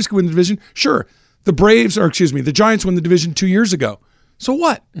can win the division. Sure. The Giants won the division 2 years ago. So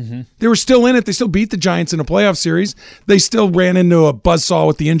what? Mm-hmm. They were still in it. They still beat the Giants in a playoff series. They still ran into a buzzsaw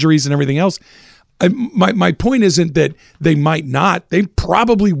with the injuries and everything else. My point isn't that they might not. They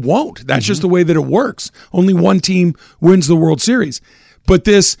probably won't. That's just the way that it works. Only one team wins the World Series. But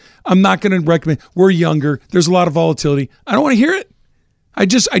I'm not going to recommend. We're younger. There's a lot of volatility. I don't want to hear it. I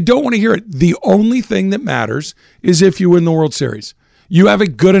don't want to hear it. The only thing that matters is if you win the World Series. You have a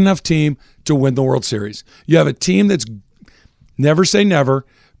good enough team to win the World Series. You have a team that's never say never,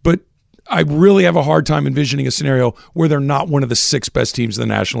 but I really have a hard time envisioning a scenario where they're not one of the 6 best teams in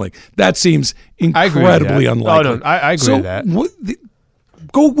the National League. That seems incredibly unlikely. Oh, no, I agree with that.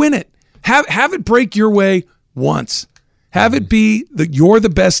 Go win it. Have it break your way once. Have it be that you're the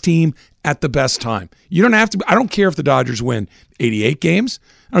best team at the best time. You don't have to. I don't care if the Dodgers win 88 games.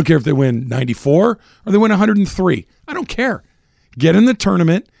 I don't care if they win 94 or they win 103. I don't care. Get in the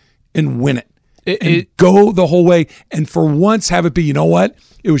tournament and win it. Go the whole way. And for once, have it be, you know what?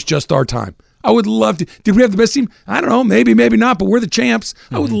 It was just our time. I would love to. Did we have the best team? I don't know. Maybe, maybe not, but we're the champs.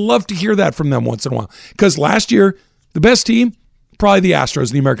 I would love to hear that from them once in a while. Because last year, the best team, probably the Astros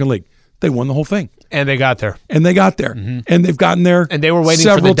in the American League. They won the whole thing. And they got there. And they've gotten there. And they were waiting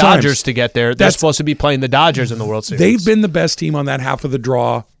for the Dodgers to get there. They're supposed to be playing the Dodgers in the World Series. They've been the best team on that half of the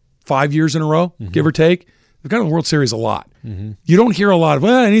draw 5 years in a row, give or take. They've gotten to the World Series a lot. You don't hear a lot of,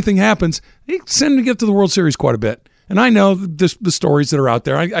 anything happens. They send them to get to the World Series quite a bit. And I know the stories that are out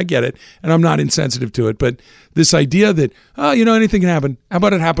there. I get it. And I'm not insensitive to it. But this idea that, anything can happen. How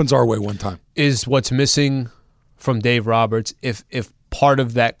about it happens our way one time? Is what's missing from Dave Roberts. If part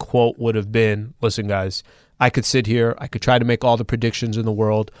of that quote would have been, listen, guys, I could sit here. I could try to make all the predictions in the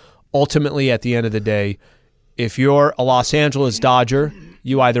world. Ultimately, at the end of the day, if you're a Los Angeles Dodger,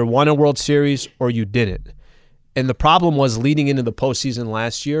 you either won a World Series or you didn't. And the problem was leading into the postseason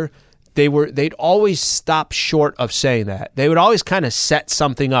last year, they'd always stop short of saying that. They would always kind of set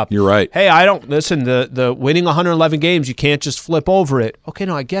something up. You're right. Hey, the winning 111 games, you can't just flip over it. Okay,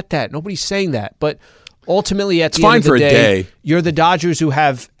 no, I get that. Nobody's saying that. But ultimately, at the end of the day, you're the Dodgers who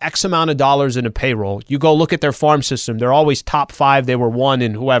have X amount of dollars in a payroll. You go look at their farm system. They're always top 5. They were 1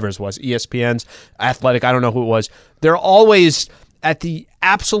 in whoever's was, ESPN's, Athletic, I don't know who it was. They're always at the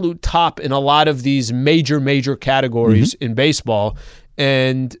absolute top in a lot of these major categories in baseball.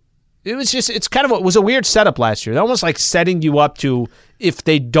 And it was a weird setup last year. They're almost like setting you up to, if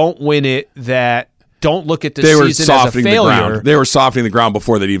they don't win it, that don't look at the season as a failure. They were softening the ground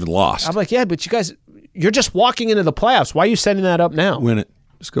before they'd even lost. I'm like, yeah, but you guys, you're just walking into the playoffs. Why are you setting that up now? Win it.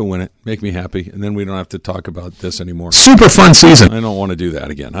 Just go win it. Make me happy. And then we don't have to talk about this anymore. Super fun season. I don't want to do that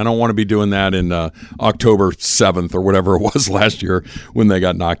again. I don't want to be doing that in October 7th or whatever it was last year when they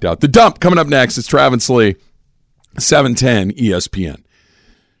got knocked out. The Dump coming up next. It's Travis Slee, 710 ESPN.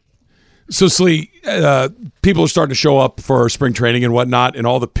 So, Slee, people are starting to show up for spring training and whatnot, and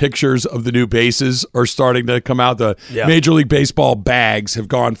all the pictures of the new bases are starting to come out. The Major League Baseball bags have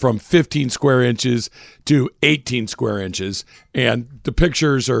gone from 15 square inches to 18 square inches, and the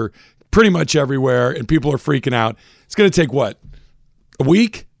pictures are pretty much everywhere, and people are freaking out. It's going to take, what, a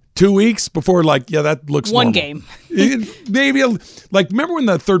week? 2 weeks before, that looks one normal. game. Maybe, remember when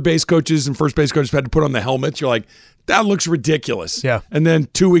the third base coaches and first base coaches had to put on the helmets? You're like, that looks ridiculous. Yeah. And then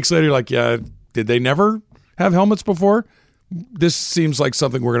 2 weeks later, you're like, yeah, did they never have helmets before? This seems like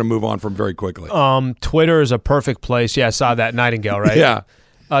something we're going to move on from very quickly. Twitter is a perfect place. Yeah, I saw that Nightingale, right?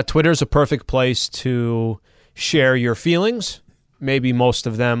 Yeah. Twitter is a perfect place to share your feelings, maybe most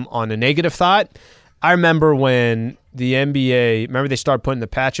of them on a negative thought. I remember when the NBA, they started putting the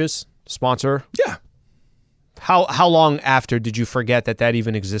patches, sponsor? Yeah. How long after did you forget that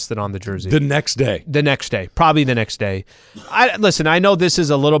even existed on the jersey? The next day. Probably the next day. I know this is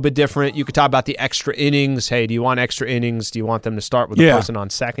a little bit different. You could talk about the extra innings. Hey, do you want extra innings? Do you want them to start with the person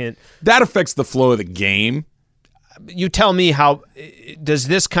on second? That affects the flow of the game. You tell me, how does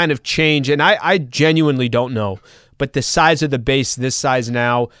this kind of change? And I genuinely don't know. But the size of the base, this size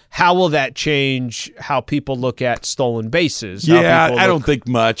now, how will that change how people look at stolen bases? Yeah, I don't think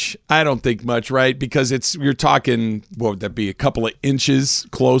much. Right? Because you're talking, what would that be, a couple of inches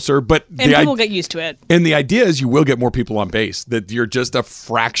closer? But people get used to it. And the idea is you will get more people on base, that you're just a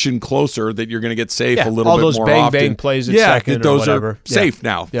fraction closer, that you're going to get safe a little bit more often. All those bang plays at second those or whatever. are safe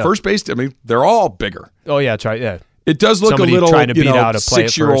now. Yeah. First base, they're all bigger. Oh, yeah, that's right, yeah. It does look Somebody a little, trying to beat out a play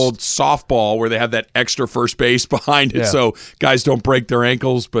 6-year-old softball where they have that extra first base behind it, so guys don't break their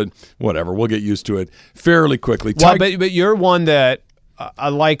ankles. But whatever, we'll get used to it fairly quickly. Well, but you're one that I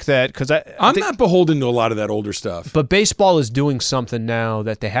like that, because I'm not beholden to a lot of that older stuff. But baseball is doing something now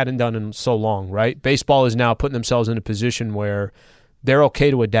that they hadn't done in so long, right? Baseball is now putting themselves in a position where they're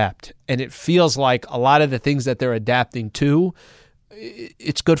okay to adapt, and it feels like a lot of the things that they're adapting to,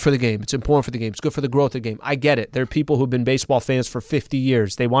 it's good for the game. It's important for the game. It's good for the growth of the game. I get it. There are people who've been baseball fans for 50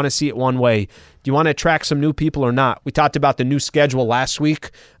 years. They want to see it one way. Do you want to attract some new people or not? We talked about the new schedule last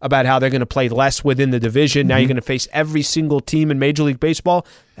week, about how they're going to play less within the division. Now you're going to face every single team in Major League Baseball.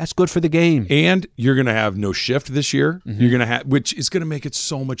 That's good for the game. And you're going to have no shift this year. You're going to have, which is going to make it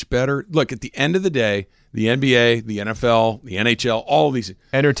so much better. Look, at the end of the day, the NBA, the NFL, the NHL, all these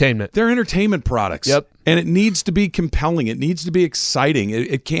entertainment. They're entertainment products. Yep. And it needs to be compelling. It needs to be exciting.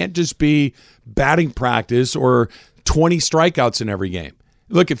 It can't just be batting practice or 20 strikeouts in every game.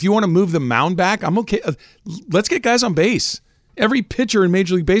 Look, if you want to move the mound back, I'm okay. Let's get guys on base. Every pitcher in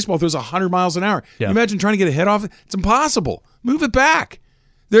Major League Baseball throws 100 miles an hour. Yeah. You imagine trying to get a hit off it? It's impossible. Move it back.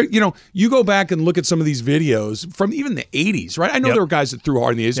 There, you go back and look at some of these videos from even the 80s, right? I know Yep. there were guys that threw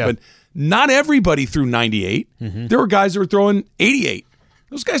hard in the 80s, Yep. but not everybody threw 98. There were guys that were throwing 88.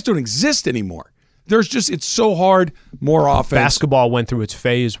 Those guys don't exist anymore. It's so hard, more offense. Basketball went through its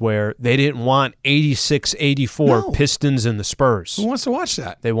phase where they didn't want 86, 84 No. Pistons and the Spurs. Who wants to watch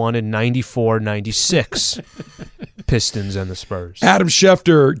that? They wanted 94, 96 Pistons and the Spurs. Adam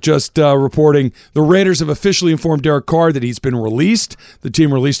Schefter just reporting the Raiders have officially informed Derek Carr that he's been released. The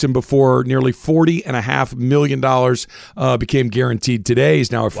team released him before nearly $40.5 million became guaranteed today.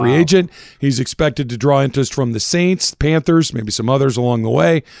 He's now a free agent. He's expected to draw interest from the Saints, Panthers, maybe some others along the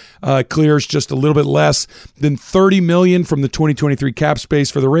way. Clears just a little bit less than $30 million from the 2023 cap space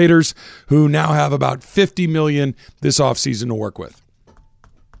for the Raiders, who now have about $50 million this offseason to work with.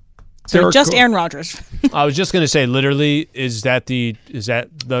 So Derek just Carr- Aaron Rodgers. I was just going to say, literally, is that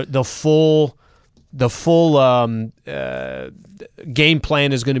the full game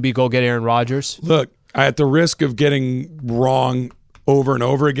plan is going to be go get Aaron Rodgers? Look, at the risk of getting wrong over and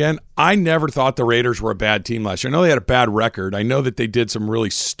over again, I never thought the Raiders were a bad team last year. I know they had a bad record. I know that they did some really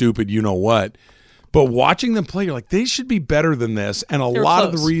stupid you-know-what. But watching them play, you're like, they should be better than this. And a They were lot of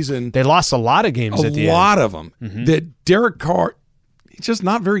close. the reason, They lost a lot of games a at the lot end. of them, that Derek Carr, he's just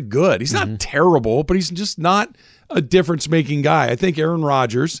not very good. He's not terrible, but he's just not a difference-making guy. I think Aaron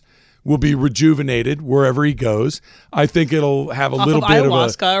Rodgers will be rejuvenated wherever he goes. I think it'll have a Off little of bit of a...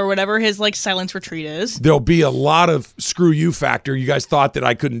 ayahuasca or whatever his silence retreat is. There'll be a lot of screw you factor. You guys thought that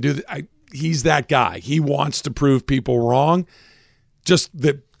I couldn't do that. He's that guy. He wants to prove people wrong. Just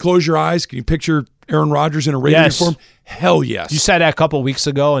that, close your eyes. Can you picture Aaron Rodgers in a Raider Yes. uniform? Hell yes. You said that a couple weeks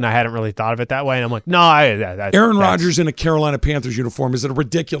ago, and I hadn't really thought of it that way. And I'm like, no, Aaron that's- Rodgers in a Carolina Panthers uniform is a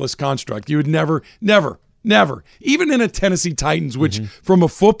ridiculous construct. You would never, even in a Tennessee Titans, which from a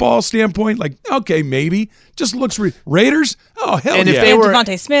football standpoint, like, okay, maybe, just looks Raiders? Oh, hell And yeah. if They they have were-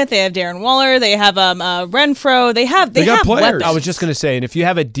 Devontae Smith. They have Darren Waller. They have Renfro. They got got players. weapons. I was just going to say, and if you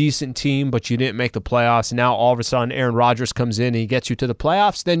have a decent team, but you didn't make the playoffs, and now all of a sudden Aaron Rodgers comes in and he gets you to the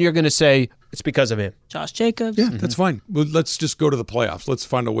playoffs, then you're going to say it's because of him. Josh Jacobs. Yeah, that's fine. Well, let's just go to the playoffs. Let's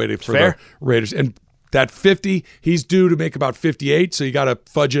find a way for Fair. the Raiders. And that 50, he's due to make about 58, so you got to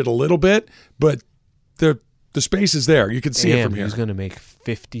fudge it a little bit. But the space is there. You can see it from here. He's going to make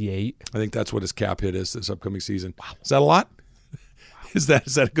 58. I think that's what his cap hit is this upcoming season. Wow. Is that a lot? Is that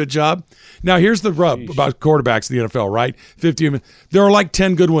a good job? Now, here's the rub about quarterbacks in the NFL, right? 50. There are like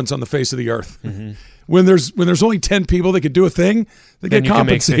 10 good ones on the face of the earth. When there's only 10 people that could do a thing, they Then get you can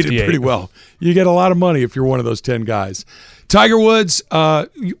make compensated 58. pretty well. You get a lot of money if you're one of those 10 guys. Tiger Woods, I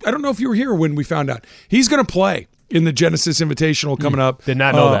don't know if you were here when we found out. He's going to play in the Genesis Invitational coming up. Did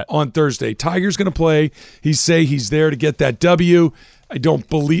not know that. On Thursday. Tiger's going to play. He's there to get that W. I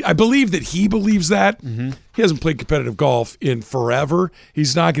believe that he believes that. He hasn't played competitive golf in forever.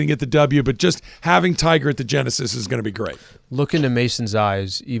 He's not going to get the W, but just having Tiger at the Genesis is going to be great. Look into Mason's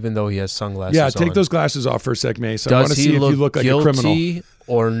eyes, even though he has sunglasses Yeah, on. take those glasses off for a sec, Mason. I want Does to he see if look you look like a criminal. guilty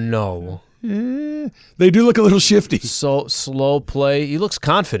or no? They do look a little shifty. So slow play. He looks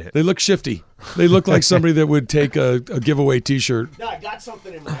confident. They look shifty. They look like somebody that would take a giveaway T-shirt. No, I got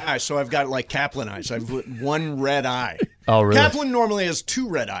something in my eye, so I've got like Kaplan eyes. I've got one red eye. Oh, really? Kaplan normally has two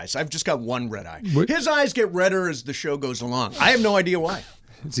red eyes. I've just got one red eye. What? His eyes get redder as the show goes along. I have no idea why.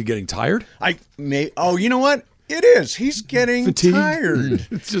 Is he getting tired? Oh, you know what? It is. He's getting Fatigued? tired.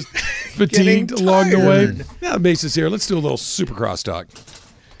 It's just fatigued Getting along the way. tired. Now Mason's here. Let's do a little Supercross talk.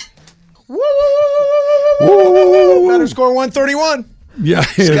 Better score 131. Yeah,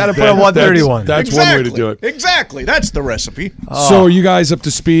 gotta put a 131. That's one way to do it. Exactly. That's the recipe. So, are you guys up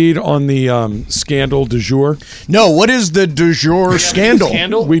to speed on the scandal du jour? No, what is the du jour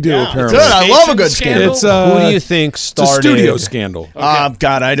scandal? We do, apparently. Good. I love a good scandal. It's Who do you think it's a started? studio scandal.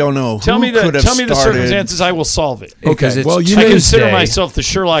 God, I don't know. Tell Who me the could have tell started? circumstances. I will solve it. Because it's well, you I may, consider Tuesday. myself the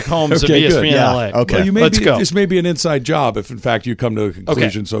Sherlock Holmes Okay, of good. ESPN Yeah, LA. okay. well, you may Let's be, go. this may be an inside job if, in fact, you come to a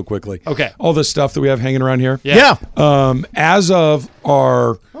conclusion so quickly. Okay. All the stuff that we have hanging around here. Yeah. As of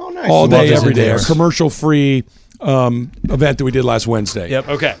our nice. all day, Love every day, our this. commercial-free event that we did last Wednesday. Yep.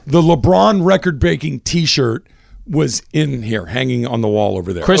 Okay. The LeBron record-breaking T-shirt was in here, hanging on the wall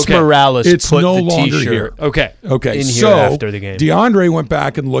over there. Chris Okay. Morales It's put no the longer T-shirt here. Okay. Okay, in here so after the game. DeAndre went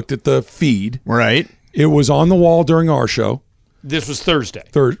back and looked at the feed. Right. It was on the wall during our show, This was Thursday.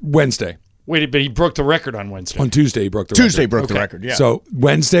 Wednesday. Wait, but he broke the record on Wednesday. On Tuesday, he broke the Tuesday record. broke the Okay. record. Yeah. So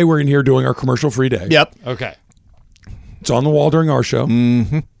Wednesday, we're in here doing our commercial-free day. Yep. Okay. It's on the wall during our show.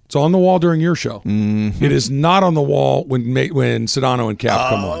 Mm-hmm. It's on the wall during your show. Mm-hmm. It is not on the wall when Sedano and Cap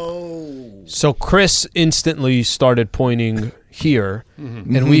come on. So Chris instantly started pointing here,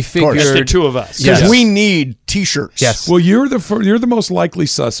 and we Just the figured two of us. Because Yes. we need T-shirts. Yes. Well, you're the most likely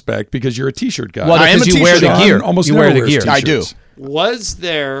suspect because you're a T-shirt guy. Well, I am because a you wear the t-shirt. gear. John almost you never wear the wears gear. t-shirts. I do. Was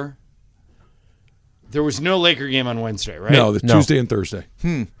there was no Laker game on Wednesday, right? No, the No. Tuesday and Thursday.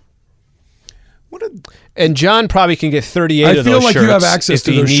 What a And John probably can get 38 I of feel those like shirts you have access if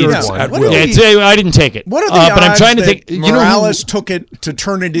to he those needs shirts one. at What will. are Yeah, the- today I didn't take it. What are the but I'm odds trying to that think. You know, Morales took it to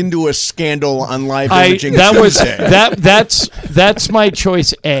turn it into a scandal on live I imaging that was Tuesday? that's my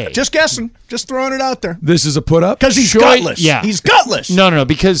choice A. Just guessing. Just throwing it out there. This is a put up. Because he's Sure, gutless. yeah. He's gutless. No,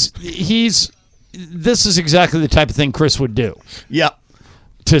 because this is exactly the type of thing Chris would do Yeah.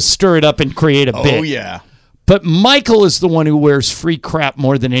 to stir it up and create a bit. Oh, yeah. But Michael is the one who wears free crap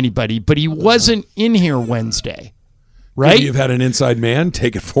more than anybody, but he wasn't in here Wednesday, right? Maybe you've had an inside man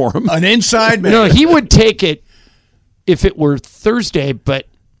take it for him. An inside man. No, he would take it if it were Thursday, but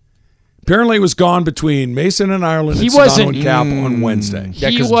Apparently, it was gone between Mason and Ireland He and Sedano wasn't- and Cap on Wednesday. Yeah,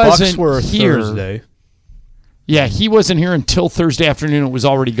 he because wasn't Bucks were here. Thursday. Yeah, he wasn't here until Thursday afternoon. It was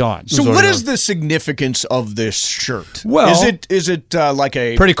already gone. So what is the significance of this shirt? Well- is it like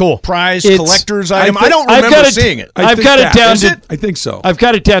a Pretty cool. prize It's- collector's item? I think- don't I've remember got it- seeing it. I I've think got it that- down Is to. it? I think so. I've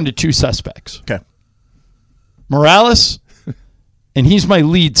got it down to two suspects: Okay. Morales, and he's my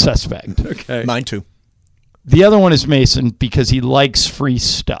lead suspect. Okay. Mine too. The other one is Mason because he likes free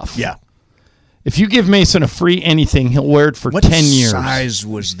stuff. Yeah. If you give Mason a free anything, he'll wear it for What 10 years. size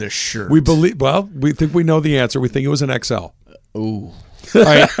was this shirt? We believe. Well, we think we know the answer. We think it was an XL. Ooh. All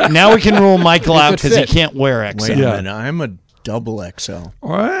right, now we can rule Michael out could because he fit. can't wear XL. Wait a Yeah. minute. I'm a double XL.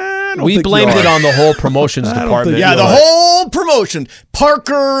 I don't We think you blamed are. it on the whole promotions I don't department. think Yeah, you the are. whole promotion.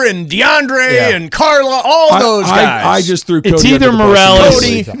 Parker and DeAndre Yeah. and Carla, all those guys. I just threw It's Cody either under the bus.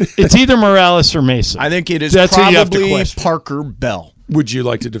 Morales. Cody. It's either Morales or Mason. I think it is That's who you have to probably question. Parker Bell. Would you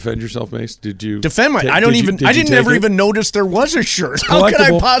like to defend yourself, Mace? Did you Defend my. ta- I don't did you- even. did I you didn't take ever it? even notice there was a shirt. How could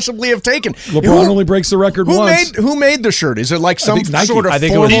I collectible. possibly have taken? LeBron only breaks the record who once. Who made the shirt? Is it like some think Nike. sort of I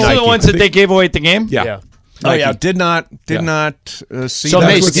think it was formal? These are the Nike. ones that they gave away at the game? Yeah. Yeah. Oh yeah, Nike. did not Yeah. see So that.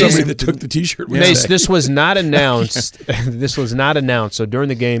 That's Mace, what these- somebody that took the T-shirt would Mace, say. this was not announced. This was not announced. So during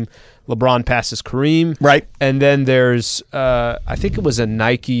the game, LeBron passes Kareem. Right. And then there's, I think it was a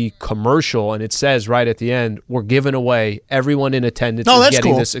Nike commercial, and it says right at the end, we're giving away, everyone in attendance Oh, is that's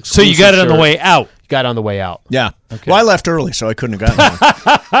getting cool. this So exclusive you got it on the shirt. way out. Got it on the way out. Yeah. Well, I left early, so I couldn't have gotten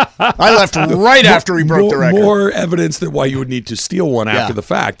one. I left right after he broke the record. More evidence that why you would need to steal one after Yeah. the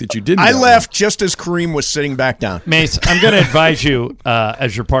fact that you didn't. I get one. left just as Kareem was sitting back down. Mace, I'm going to advise you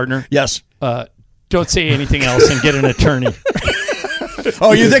as your partner. Yes. Don't say anything else and get an attorney.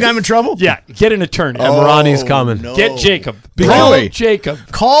 Oh, you think I'm in trouble? Yeah, get an attorney. Ronnie's coming. No. Get Jacob. Really? Call Jacob.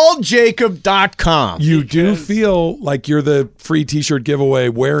 CallJacob.com. You do feel like you're the free T-shirt giveaway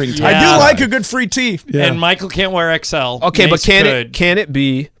wearing type. I Yeah. do like a good free tee. Yeah. And Michael can't wear XL. Okay, but Mace can could. it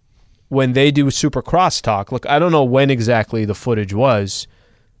be when they do Super Crosstalk? Look, I don't know when exactly the footage was.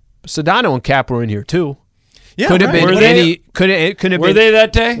 Sedano and Cap were in here too. Yeah, Could have right. been Were they- any. Could it have Were been? they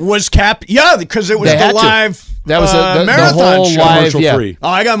that day? Was Cap? Yeah, because it was They the had to. live. That was the marathon whole show. live. Commercial Yeah. free. Oh,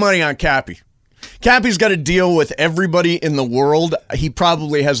 I got money on Cappy. Cappy's got a deal with everybody in the world. He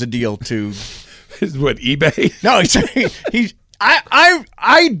probably has a deal to. What, eBay? No, he's.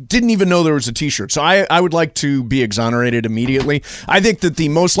 I didn't even know there was a T-shirt, so I would like to be exonerated immediately. I think that the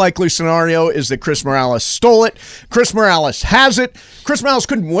most likely scenario is that Chris Morales stole it. Chris Morales has it. Chris Morales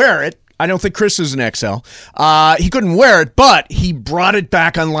couldn't wear it. I don't think Chris is an XL. He couldn't wear it, but he brought it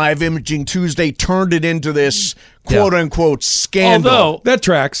back on Live Imaging Tuesday, turned it into this quote-unquote scandal. Although, That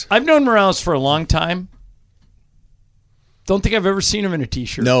tracks. I've known Morales for a long time. Don't think I've ever seen him in a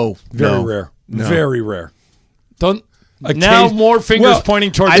T-shirt. No. Very rare. Very rare. Don't. Occasion- Now more fingers Well,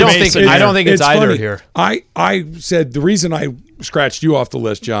 pointing towards I don't Mason. think- I don't think it's either funny. here. I said the reason I scratched you off the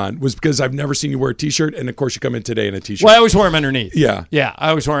list, John, was because I've never seen you wear a T-shirt, and of course you come in today in a T-shirt. Well, I always wear them underneath. Yeah. Yeah. I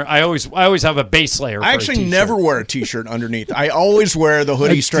always have a base layer. I for a actually T-shirt. never wear a T-shirt underneath. I always wear the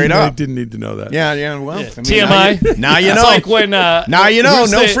hoodie straight I up. didn't need to know that. Yeah, well. I mean, TMI. Now you It's know. like when Now you know.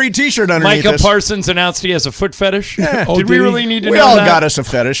 who's No the- free T-shirt underneath Micah this. Parsons announced he has a foot fetish. Oh, Did we did he? really need to We know all that? got us a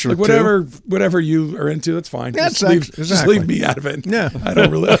fetish or Like whatever you are into, that's fine. Yeah, just leave exactly. me out of it. Yeah. I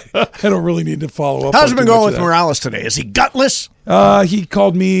don't really need to follow up. How's it on been too going much with of that. Morales today? Is he gutless? He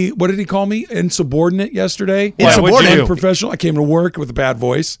called me. What did he call me? Insubordinate yesterday. Why, what'd you do? Unprofessional. I came to work with a bad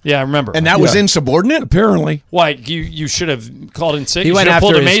voice. Yeah, I remember. And that was Yeah. insubordinate? Apparently, Why you should have called in sick. He You went should have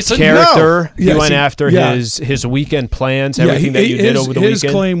pulled after a his Mason. character. No. Yes, he went he- after yeah. his weekend plans, everything that you did over the his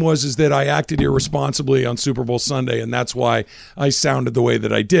weekend. claim was that I acted irresponsibly on Super Bowl Sunday, and that's why I sounded the way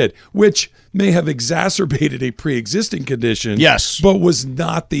that I did, which may have exacerbated a pre-existing condition. Yes. but was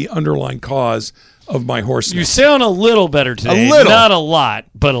not the underlying cause of my hoarseness. You sound a little better today. A little. Not a lot,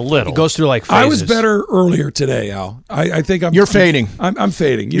 but a little. It goes through like I was phases. better earlier today, Al. I think You're fading. I'm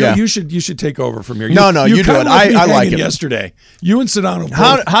fading. You Yeah. know, you should take over from here. No, you do kinda it. left me I like hanging it. Yesterday, you and Sedano.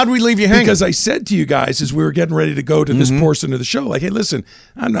 How'd we leave you hanging? Because I said to you guys as we were getting ready to go to this portion of the show, like, hey, listen,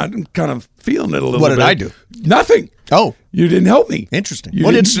 I'm kind of feeling it a little bit. What did I do? Nothing. Oh, You didn't help me. interesting. You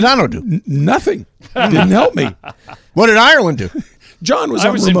What did didn't- Sedano do? Nothing. Didn't help me. What did Ireland do? John was I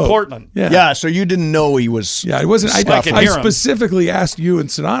on was in remote. Portland. Yeah, so you didn't know he was. Yeah, it wasn't. I can hear him. specifically asked you and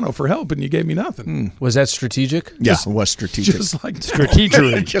Sedano for help, and you gave me nothing. Was that strategic? Yeah, it was strategic. Just like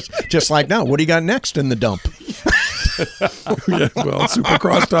Strategery. just like now. What do you got next in the dump? yeah, well, Super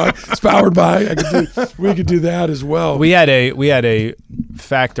Crosstalk. It's powered by. We could do that as well. We had a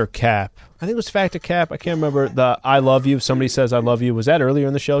Factor Cap. I think it was Factor Cap. I can't remember the I love you. Somebody says I love you. Was that earlier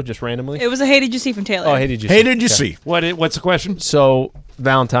in the show, just randomly? It was a hey, did you see from Taylor? Oh, hey, did you? Hey, see? did you see? What's the question? So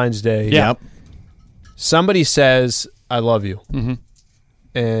Valentine's Day. Yeah. Yep. Somebody says I love you,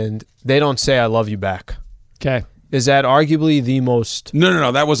 and they don't say I love you back. Okay. Is that arguably the most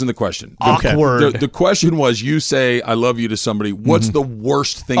No. That wasn't the question. awkward? The question was, you say "I love you" to somebody. What's the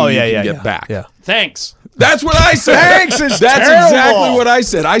worst thing you can get back? Yeah. Thanks. That's what I said. Thanks is That's terrible. exactly what I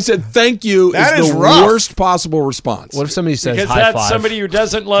said. I said thank you That is is the rough. worst possible response. What if somebody says Because high that's five? somebody who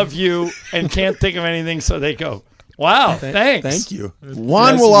doesn't love you and can't think of anything, so they go, wow, thanks. Thank you.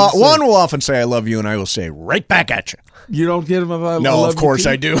 Juan will often say I love you, and I will say right back at you. You don't get him. I No, love of you course too?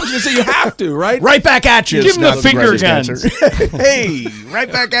 I do. So you have to, right? Right back at you. Give is him the not finger right guns. answer. Hey, right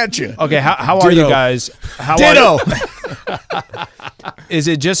back at you. Okay, how are you Ditto. guys? How Ditto. Is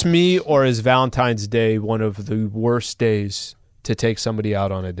it just me, or is Valentine's Day one of the worst days to take somebody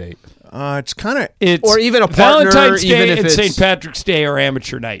out on a date? It's kind of. It's Or even a partner, Valentine's even Day if and it's- St. Patrick's Day or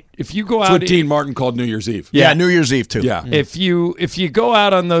amateur night. If you go That's out, what Dean Martin called New Year's Eve. Yeah, New Year's Eve too. Yeah. if you go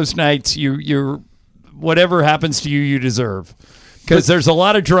out on those nights, you're whatever happens to you, you deserve. Because there's a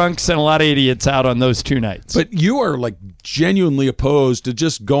lot of drunks and a lot of idiots out on those 2 nights. But you are like genuinely opposed to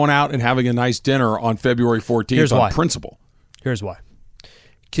just going out and having a nice dinner on February 14th Here's on why. principle. Here's why.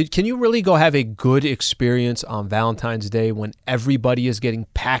 Can you really go have a good experience on Valentine's Day when everybody is getting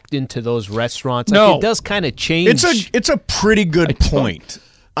packed into those restaurants? Like, No. it does kind of change. It's a pretty good point.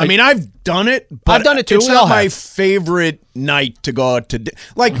 I mean, I've done it, but I've done it too. It's We all not my have. favorite night to go out to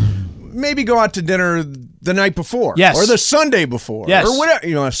like maybe go out to dinner the night before, Yes. or the Sunday before, Yes. or whatever.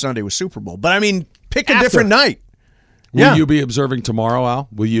 You know, Sunday was Super Bowl, but I mean, pick a After. different night. Will you be observing tomorrow, Al?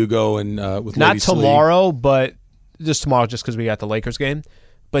 Will you go and with Not Lady Slee? tomorrow, but just tomorrow, just because we got the Lakers game.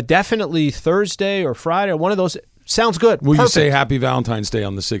 But definitely Thursday or Friday or one of those sounds good. Will Perfect. you say Happy Valentine's Day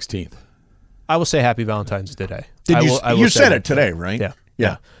on the 16th? I will say Happy Valentine's today. Did I you? will- I will You say said that it today, right? Yeah.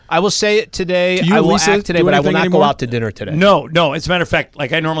 Yeah. I will say it today. Do you, I will Lisa, act today, do but I will anything not anymore? go out to dinner today. No. As a matter of fact,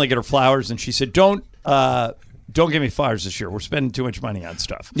 like I normally get her flowers, and she said, "Don't give me flowers this year. We're spending too much money on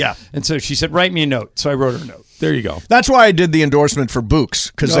stuff." Yeah. And so she said, "Write me a note." So I wrote her a note. There you go. That's why I did the endorsement for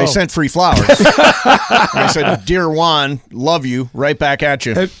Books, because they No. sent free flowers. And I said, "Dear Juan, love you. Right back at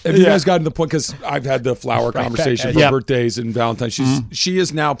you." Have you guys gotten to the point? Because I've had the flower conversation back. for Yep. birthdays and Valentine's. She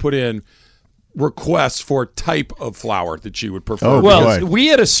has now put in requests for type of flower that she would prefer. Oh, Well, boy. we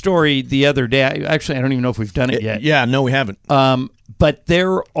had a story the other day. Actually, I don't even know if we've done it yet. Yeah, no, we haven't. But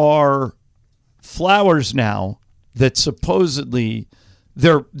there are flowers now that supposedly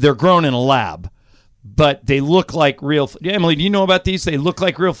they're grown in a lab, but they look like real. Emily, do you know about these? They look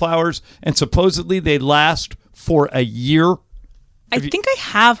like real flowers, and supposedly they last for a year. I think I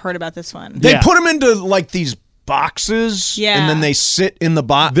have heard about this one. They Yeah. put them into like these boxes, Yeah. and then they sit in the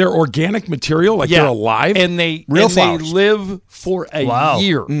box. they're organic material, like they're alive. and they Real and flowers. they live for a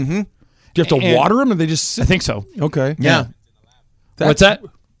year. Do you have to and- water them, and they just sit? I think so. Okay. Yeah. What's that?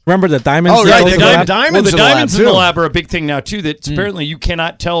 Remember the diamonds? Oh, that right, goes they in got the diamonds. lab? Well, the in the lab, diamonds in the too. lab are a big thing now too. That apparently you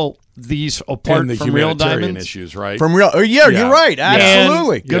cannot tell these apart And the from real humanitarian diamonds. issues, right? From real. Yeah, Yeah. you're right.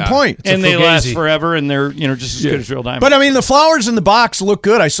 Absolutely. And- Good yeah. point. And they fugazi. last forever, and they're just as good as real diamonds. But I mean, the flowers in the box look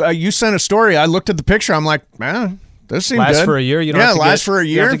good. I saw you sent a story. I looked at the picture. I'm like, man, this seems Last good. for a year. You don't yeah, have to last get, for a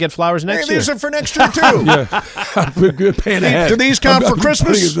You year. have to get flowers next Hey, year. these are for next year too. We're good paying ahead. Do these count for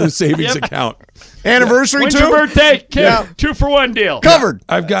Christmas? Putting it in the savings account. Anniversary When's too. your birthday? Kid? Yeah. 2-for-1 deal. Covered.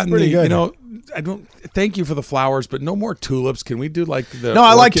 I've gotten the, pretty good. you know, I don't thank you for the flowers, but no more tulips. Can we do like the No,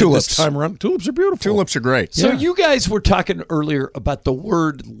 I like orchid tulips. this time around? Tulips are beautiful. Tulips are great. So you guys were talking earlier about the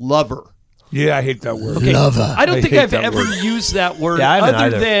word lover. Yeah, I hate that word. Okay. I don't think hate I've that ever word. used that word Yeah, I haven't other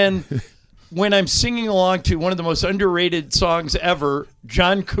either. than when I'm singing along to one of the most underrated songs ever,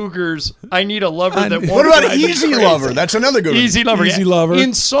 John Cougar's "I Need a Lover That Won't What about Drive Me Easy Crazy." Lover? That's another good one. Easy Lover. Easy yeah. Lover.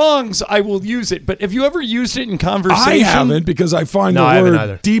 In songs, I will use it, but have you ever used it in conversation? I haven't because I find No, I the haven't word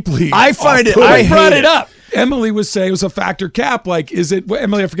either. deeply. I find it. off-putting. I I brought hate it up. Emily was saying it was a factor cap. Like, is it? Well,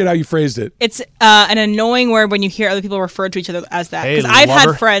 Emily, I forget how you phrased it. It's an annoying word when you hear other people refer to each other as that. Hey, Because I've lover.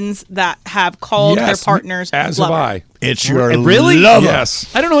 had friends that have called their Yes, partners as lover. have I. It's your Really? lover. Yes,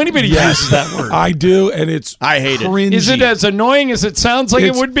 I don't know anybody who uses that word. I do, and it's I hate it. cringy. Is it as annoying as it sounds like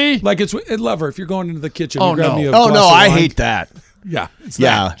It's- it would be? Like it's Lover. If you're going into the kitchen, Oh, you grab no. me a Oh glass no, of I wine. hate that. Yeah, it's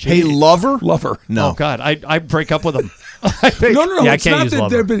Yeah. that. Hey, lover? Lover. No. Oh God, I break up with them. No. Yeah, I it's can't not use that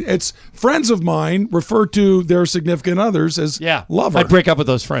lover. they're- It's friends of mine refer to their significant others as Yeah, lover. I break up with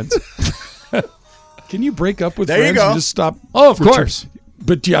those friends. Can you break up with There you friends go. and just stop? Oh, of course.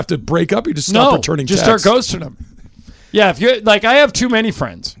 But do you have to break up? You just stop No, returning just texts? start ghosting them. Yeah, if you like, I have too many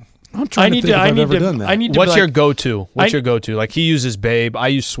friends. I'm trying I to need think to. if I I've need ever to. done that. I need to. What's be your like, go-to? What's I- your go-to? Like he uses babe. I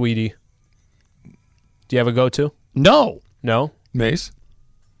use sweetie. Do you have a go-to? No, No. Mace?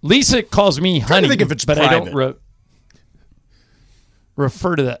 Lisa calls me honey. think if it's but I don't private.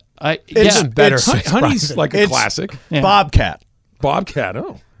 refer to that. It's yeah, better. it's- Honey's like a It's- classic. Yeah. Bobcat. Bobcat.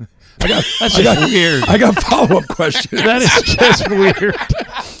 Oh, that's just weird. I got follow-up questions. That is just weird.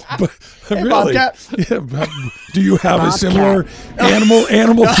 But really, Bobcat. yeah, but do you have a similar animal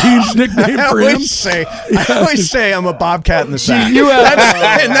themed nickname I for him? always say I'm a bobcat in the sack. you have-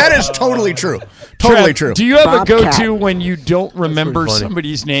 and that is totally true. Totally Trev, true. Do you have a go-to when you don't remember funny.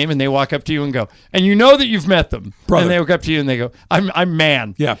 somebody's name and they walk up to you and go, and you know that you've met them, Brother. and they walk up to you and they go, "I'm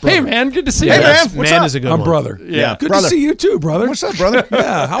man." Yeah, Hey brother. man, good to see Hey, you. man. What's Man up? is a good I'm one. brother. Yeah. Good Brother. to see you too, brother. What's up, brother?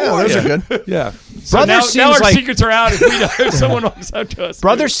 Yeah, how are those you? are good. Yeah. So Brother now seems our like- secrets are out. If someone walks up to us,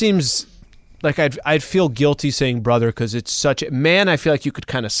 Brother seems like I'd feel guilty saying brother because it's such a man. I feel like you could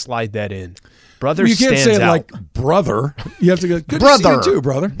kind of slide that in. Brother Well, you can't stands say it out. like brother. You have to go, good to see Brother. you too,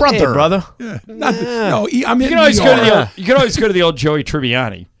 brother. Brother. Hey, brother. No, I'm You in can always go to the ER. old, you can always go to the old Joey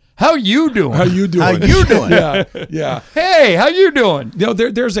Tribbiani. How you doing? How you doing? How you doing? Yeah, yeah. Hey, how you doing? No,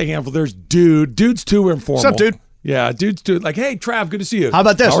 there's a handful. There's dude. Dude's too informal. What's up, dude? Yeah, dude's too like, hey, Trav, good to see you. How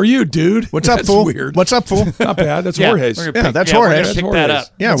about this? How are you, dude? What's up, That's fool? Weird. What's up, fool? Not bad. That's Yeah, Jorge's. we're gonna Yeah, pick- that's we're gonna Jorge's. Pick That's that Jorge's.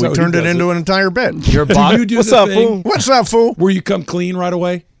 up. Yeah, That's we how he turned it does into an entire bit. Your Do bot. you do What's the up, thing fool? What's up, fool? where you come clean right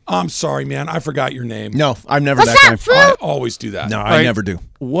away? I'm sorry, man. I forgot your name. No, I'm never that guy. I always do that. No, All I right. never do.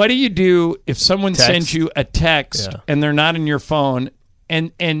 What do you do if someone Text? sends you a text Yeah. and they're not in your phone,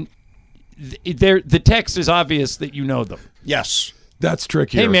 and the text is obvious that you know them? Yes. That's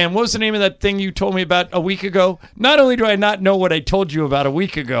tricky. Hey man, what was the name of that thing you told me about a week ago? Not only do I not know what I told you about a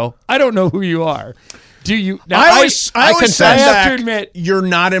week ago, I don't know who you are. Do you? Now, I always confess, send I have back, to admit, you're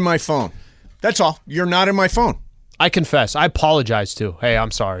not in my phone. That's all. You're not in my phone. I confess. I apologize too. Hey,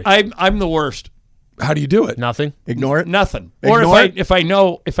 I'm sorry. I'm the worst. How do you do it? Nothing. Ignore it. Nothing. Ignore or it? if I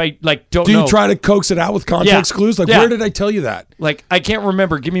don't Do you know, try to coax it out with context Yeah. clues? Like, Yeah. where did I tell you that? like I can't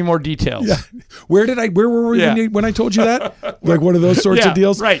remember. Give me more details. Yeah. Where were we Yeah. when I told you that? Like one of those sorts Yeah, of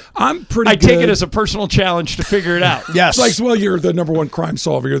deals? right. I'm pretty I good. take it as a personal challenge to figure it out. Yes. It's like, well, you're the number one crime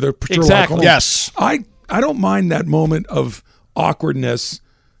solver. You're the Sherlock Exactly. Holmes. Yes. I don't mind that moment of awkwardness.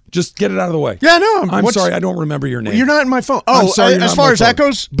 Just get it out of the way. Yeah, no. I'm what's- sorry. I don't remember your name. You're not in my phone. I'm Oh, sorry, you're as not far my as that phone.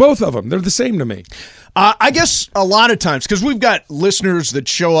 goes, Both of them. They're the same to me. I guess a lot of times, because we've got listeners that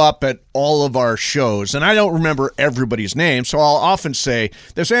show up at all of our shows, and I don't remember everybody's name, so I'll often say,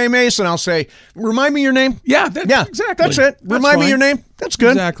 they say, hey, Mason, I'll say, remind me your name. Yeah, Yeah, exactly. That's it. That's Remind me fine. your name. That's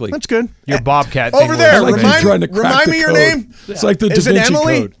good. Exactly. That's good. Your Bobcat thing Over was there. I like you remind trying to crack remind the me your code. name. It's like the Is Da it Vinci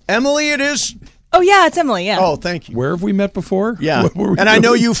Emily? Code. Emily, it is. Oh yeah, it's Emily. Yeah. Oh, thank you. Where have we met before? Yeah, What were we and I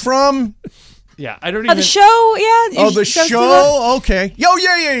know doing? you from. Yeah, I don't Oh, even. the show. Yeah. Oh, You the guys do that? show. Okay. Yo,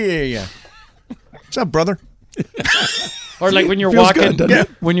 yeah. What's up, brother? Or like when you're Feels walking, good, doesn't it?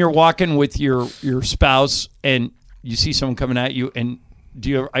 when you're walking with your spouse and you see someone coming at you, and do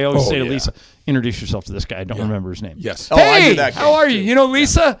you? I always Oh, say to yeah. Lisa, introduce yourself to this guy. I don't remember his name. Yes. Oh, I Hey, do that how game, are you? You know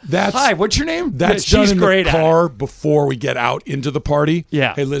Lisa? That's- Hi. What's your name? That's Yeah, done she's in great the at it. car before we get out into the party.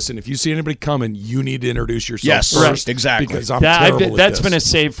 Yeah. Hey, listen, if you see anybody coming, you need to introduce yourself Yes, first. right, exactly. Because I'm That, terrible that's at been a this.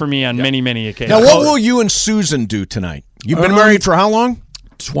 save for me on many occasions. Now, what will you and Susan do tonight? You've been married for how long?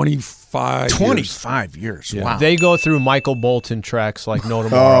 25 years. 25 years. Wow. They go through Michael Bolton tracks like no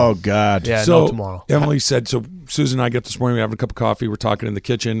tomorrow. Oh, God. Yeah, So no tomorrow. Emily said, so Susan and I get up this morning, we have a cup of coffee, we're talking in the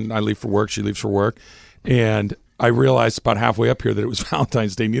kitchen. I leave for work, she leaves for work. And I realized about halfway up here that it was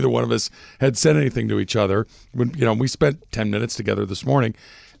Valentine's Day. Neither one of us had said anything to each other. When we spent 10 minutes together this morning.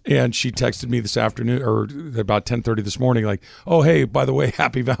 And she texted me this afternoon or about 10:30 this morning, like, "Oh, hey, by the way,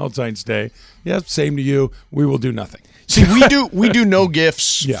 happy Valentine's Day." Yeah, same to you. We will do nothing. See, we do no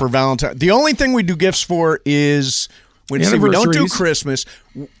gifts for Valentine. The only thing we do gifts for is we don't do Christmas.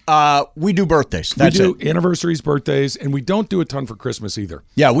 We do birthdays. That's we do it. Anniversaries, birthdays, and we don't do a ton for Christmas either.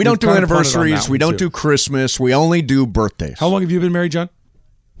 Yeah, we don't do kind of punted on anniversaries. that We one, don't too. do Christmas. We only do birthdays. How long have you been married, John?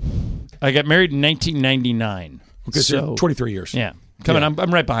 I got married in 1999. Okay, so 23 years. Yeah. I'm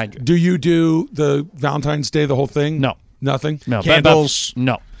right behind you. Do you do the Valentine's Day, the whole thing? No. Nothing? No. Candles?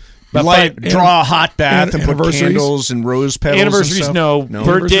 No. Draw a hot bath and put anniversaries? candles and rose petals. Anniversaries, and stuff? no. Birthdays,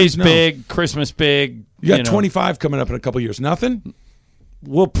 Anniversaries, no. big. Christmas, big. You got 25 coming up in a couple years. Nothing?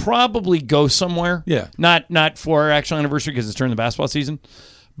 We'll probably go somewhere. Yeah. Not for our actual anniversary because it's during the basketball season.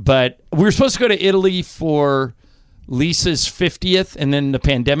 But we were supposed to go to Italy for Lisa's 50th, and then the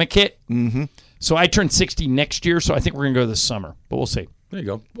pandemic hit. Mm-hmm. So I turned 60 next year, so I think we're going to go this summer. But we'll see. There you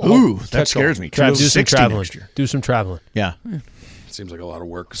go. Ooh, that catch scares all. me. Do some 60 traveling. next year. Do some traveling. Yeah. Seems like a lot of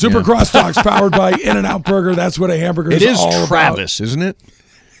work. Super Crosstalks powered by In-N-Out Burger. That's what a hamburger It is all Travis, isn't it?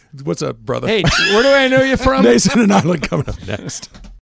 about. What's up, brother? Hey, where do I know you from? Mason and Island coming up next.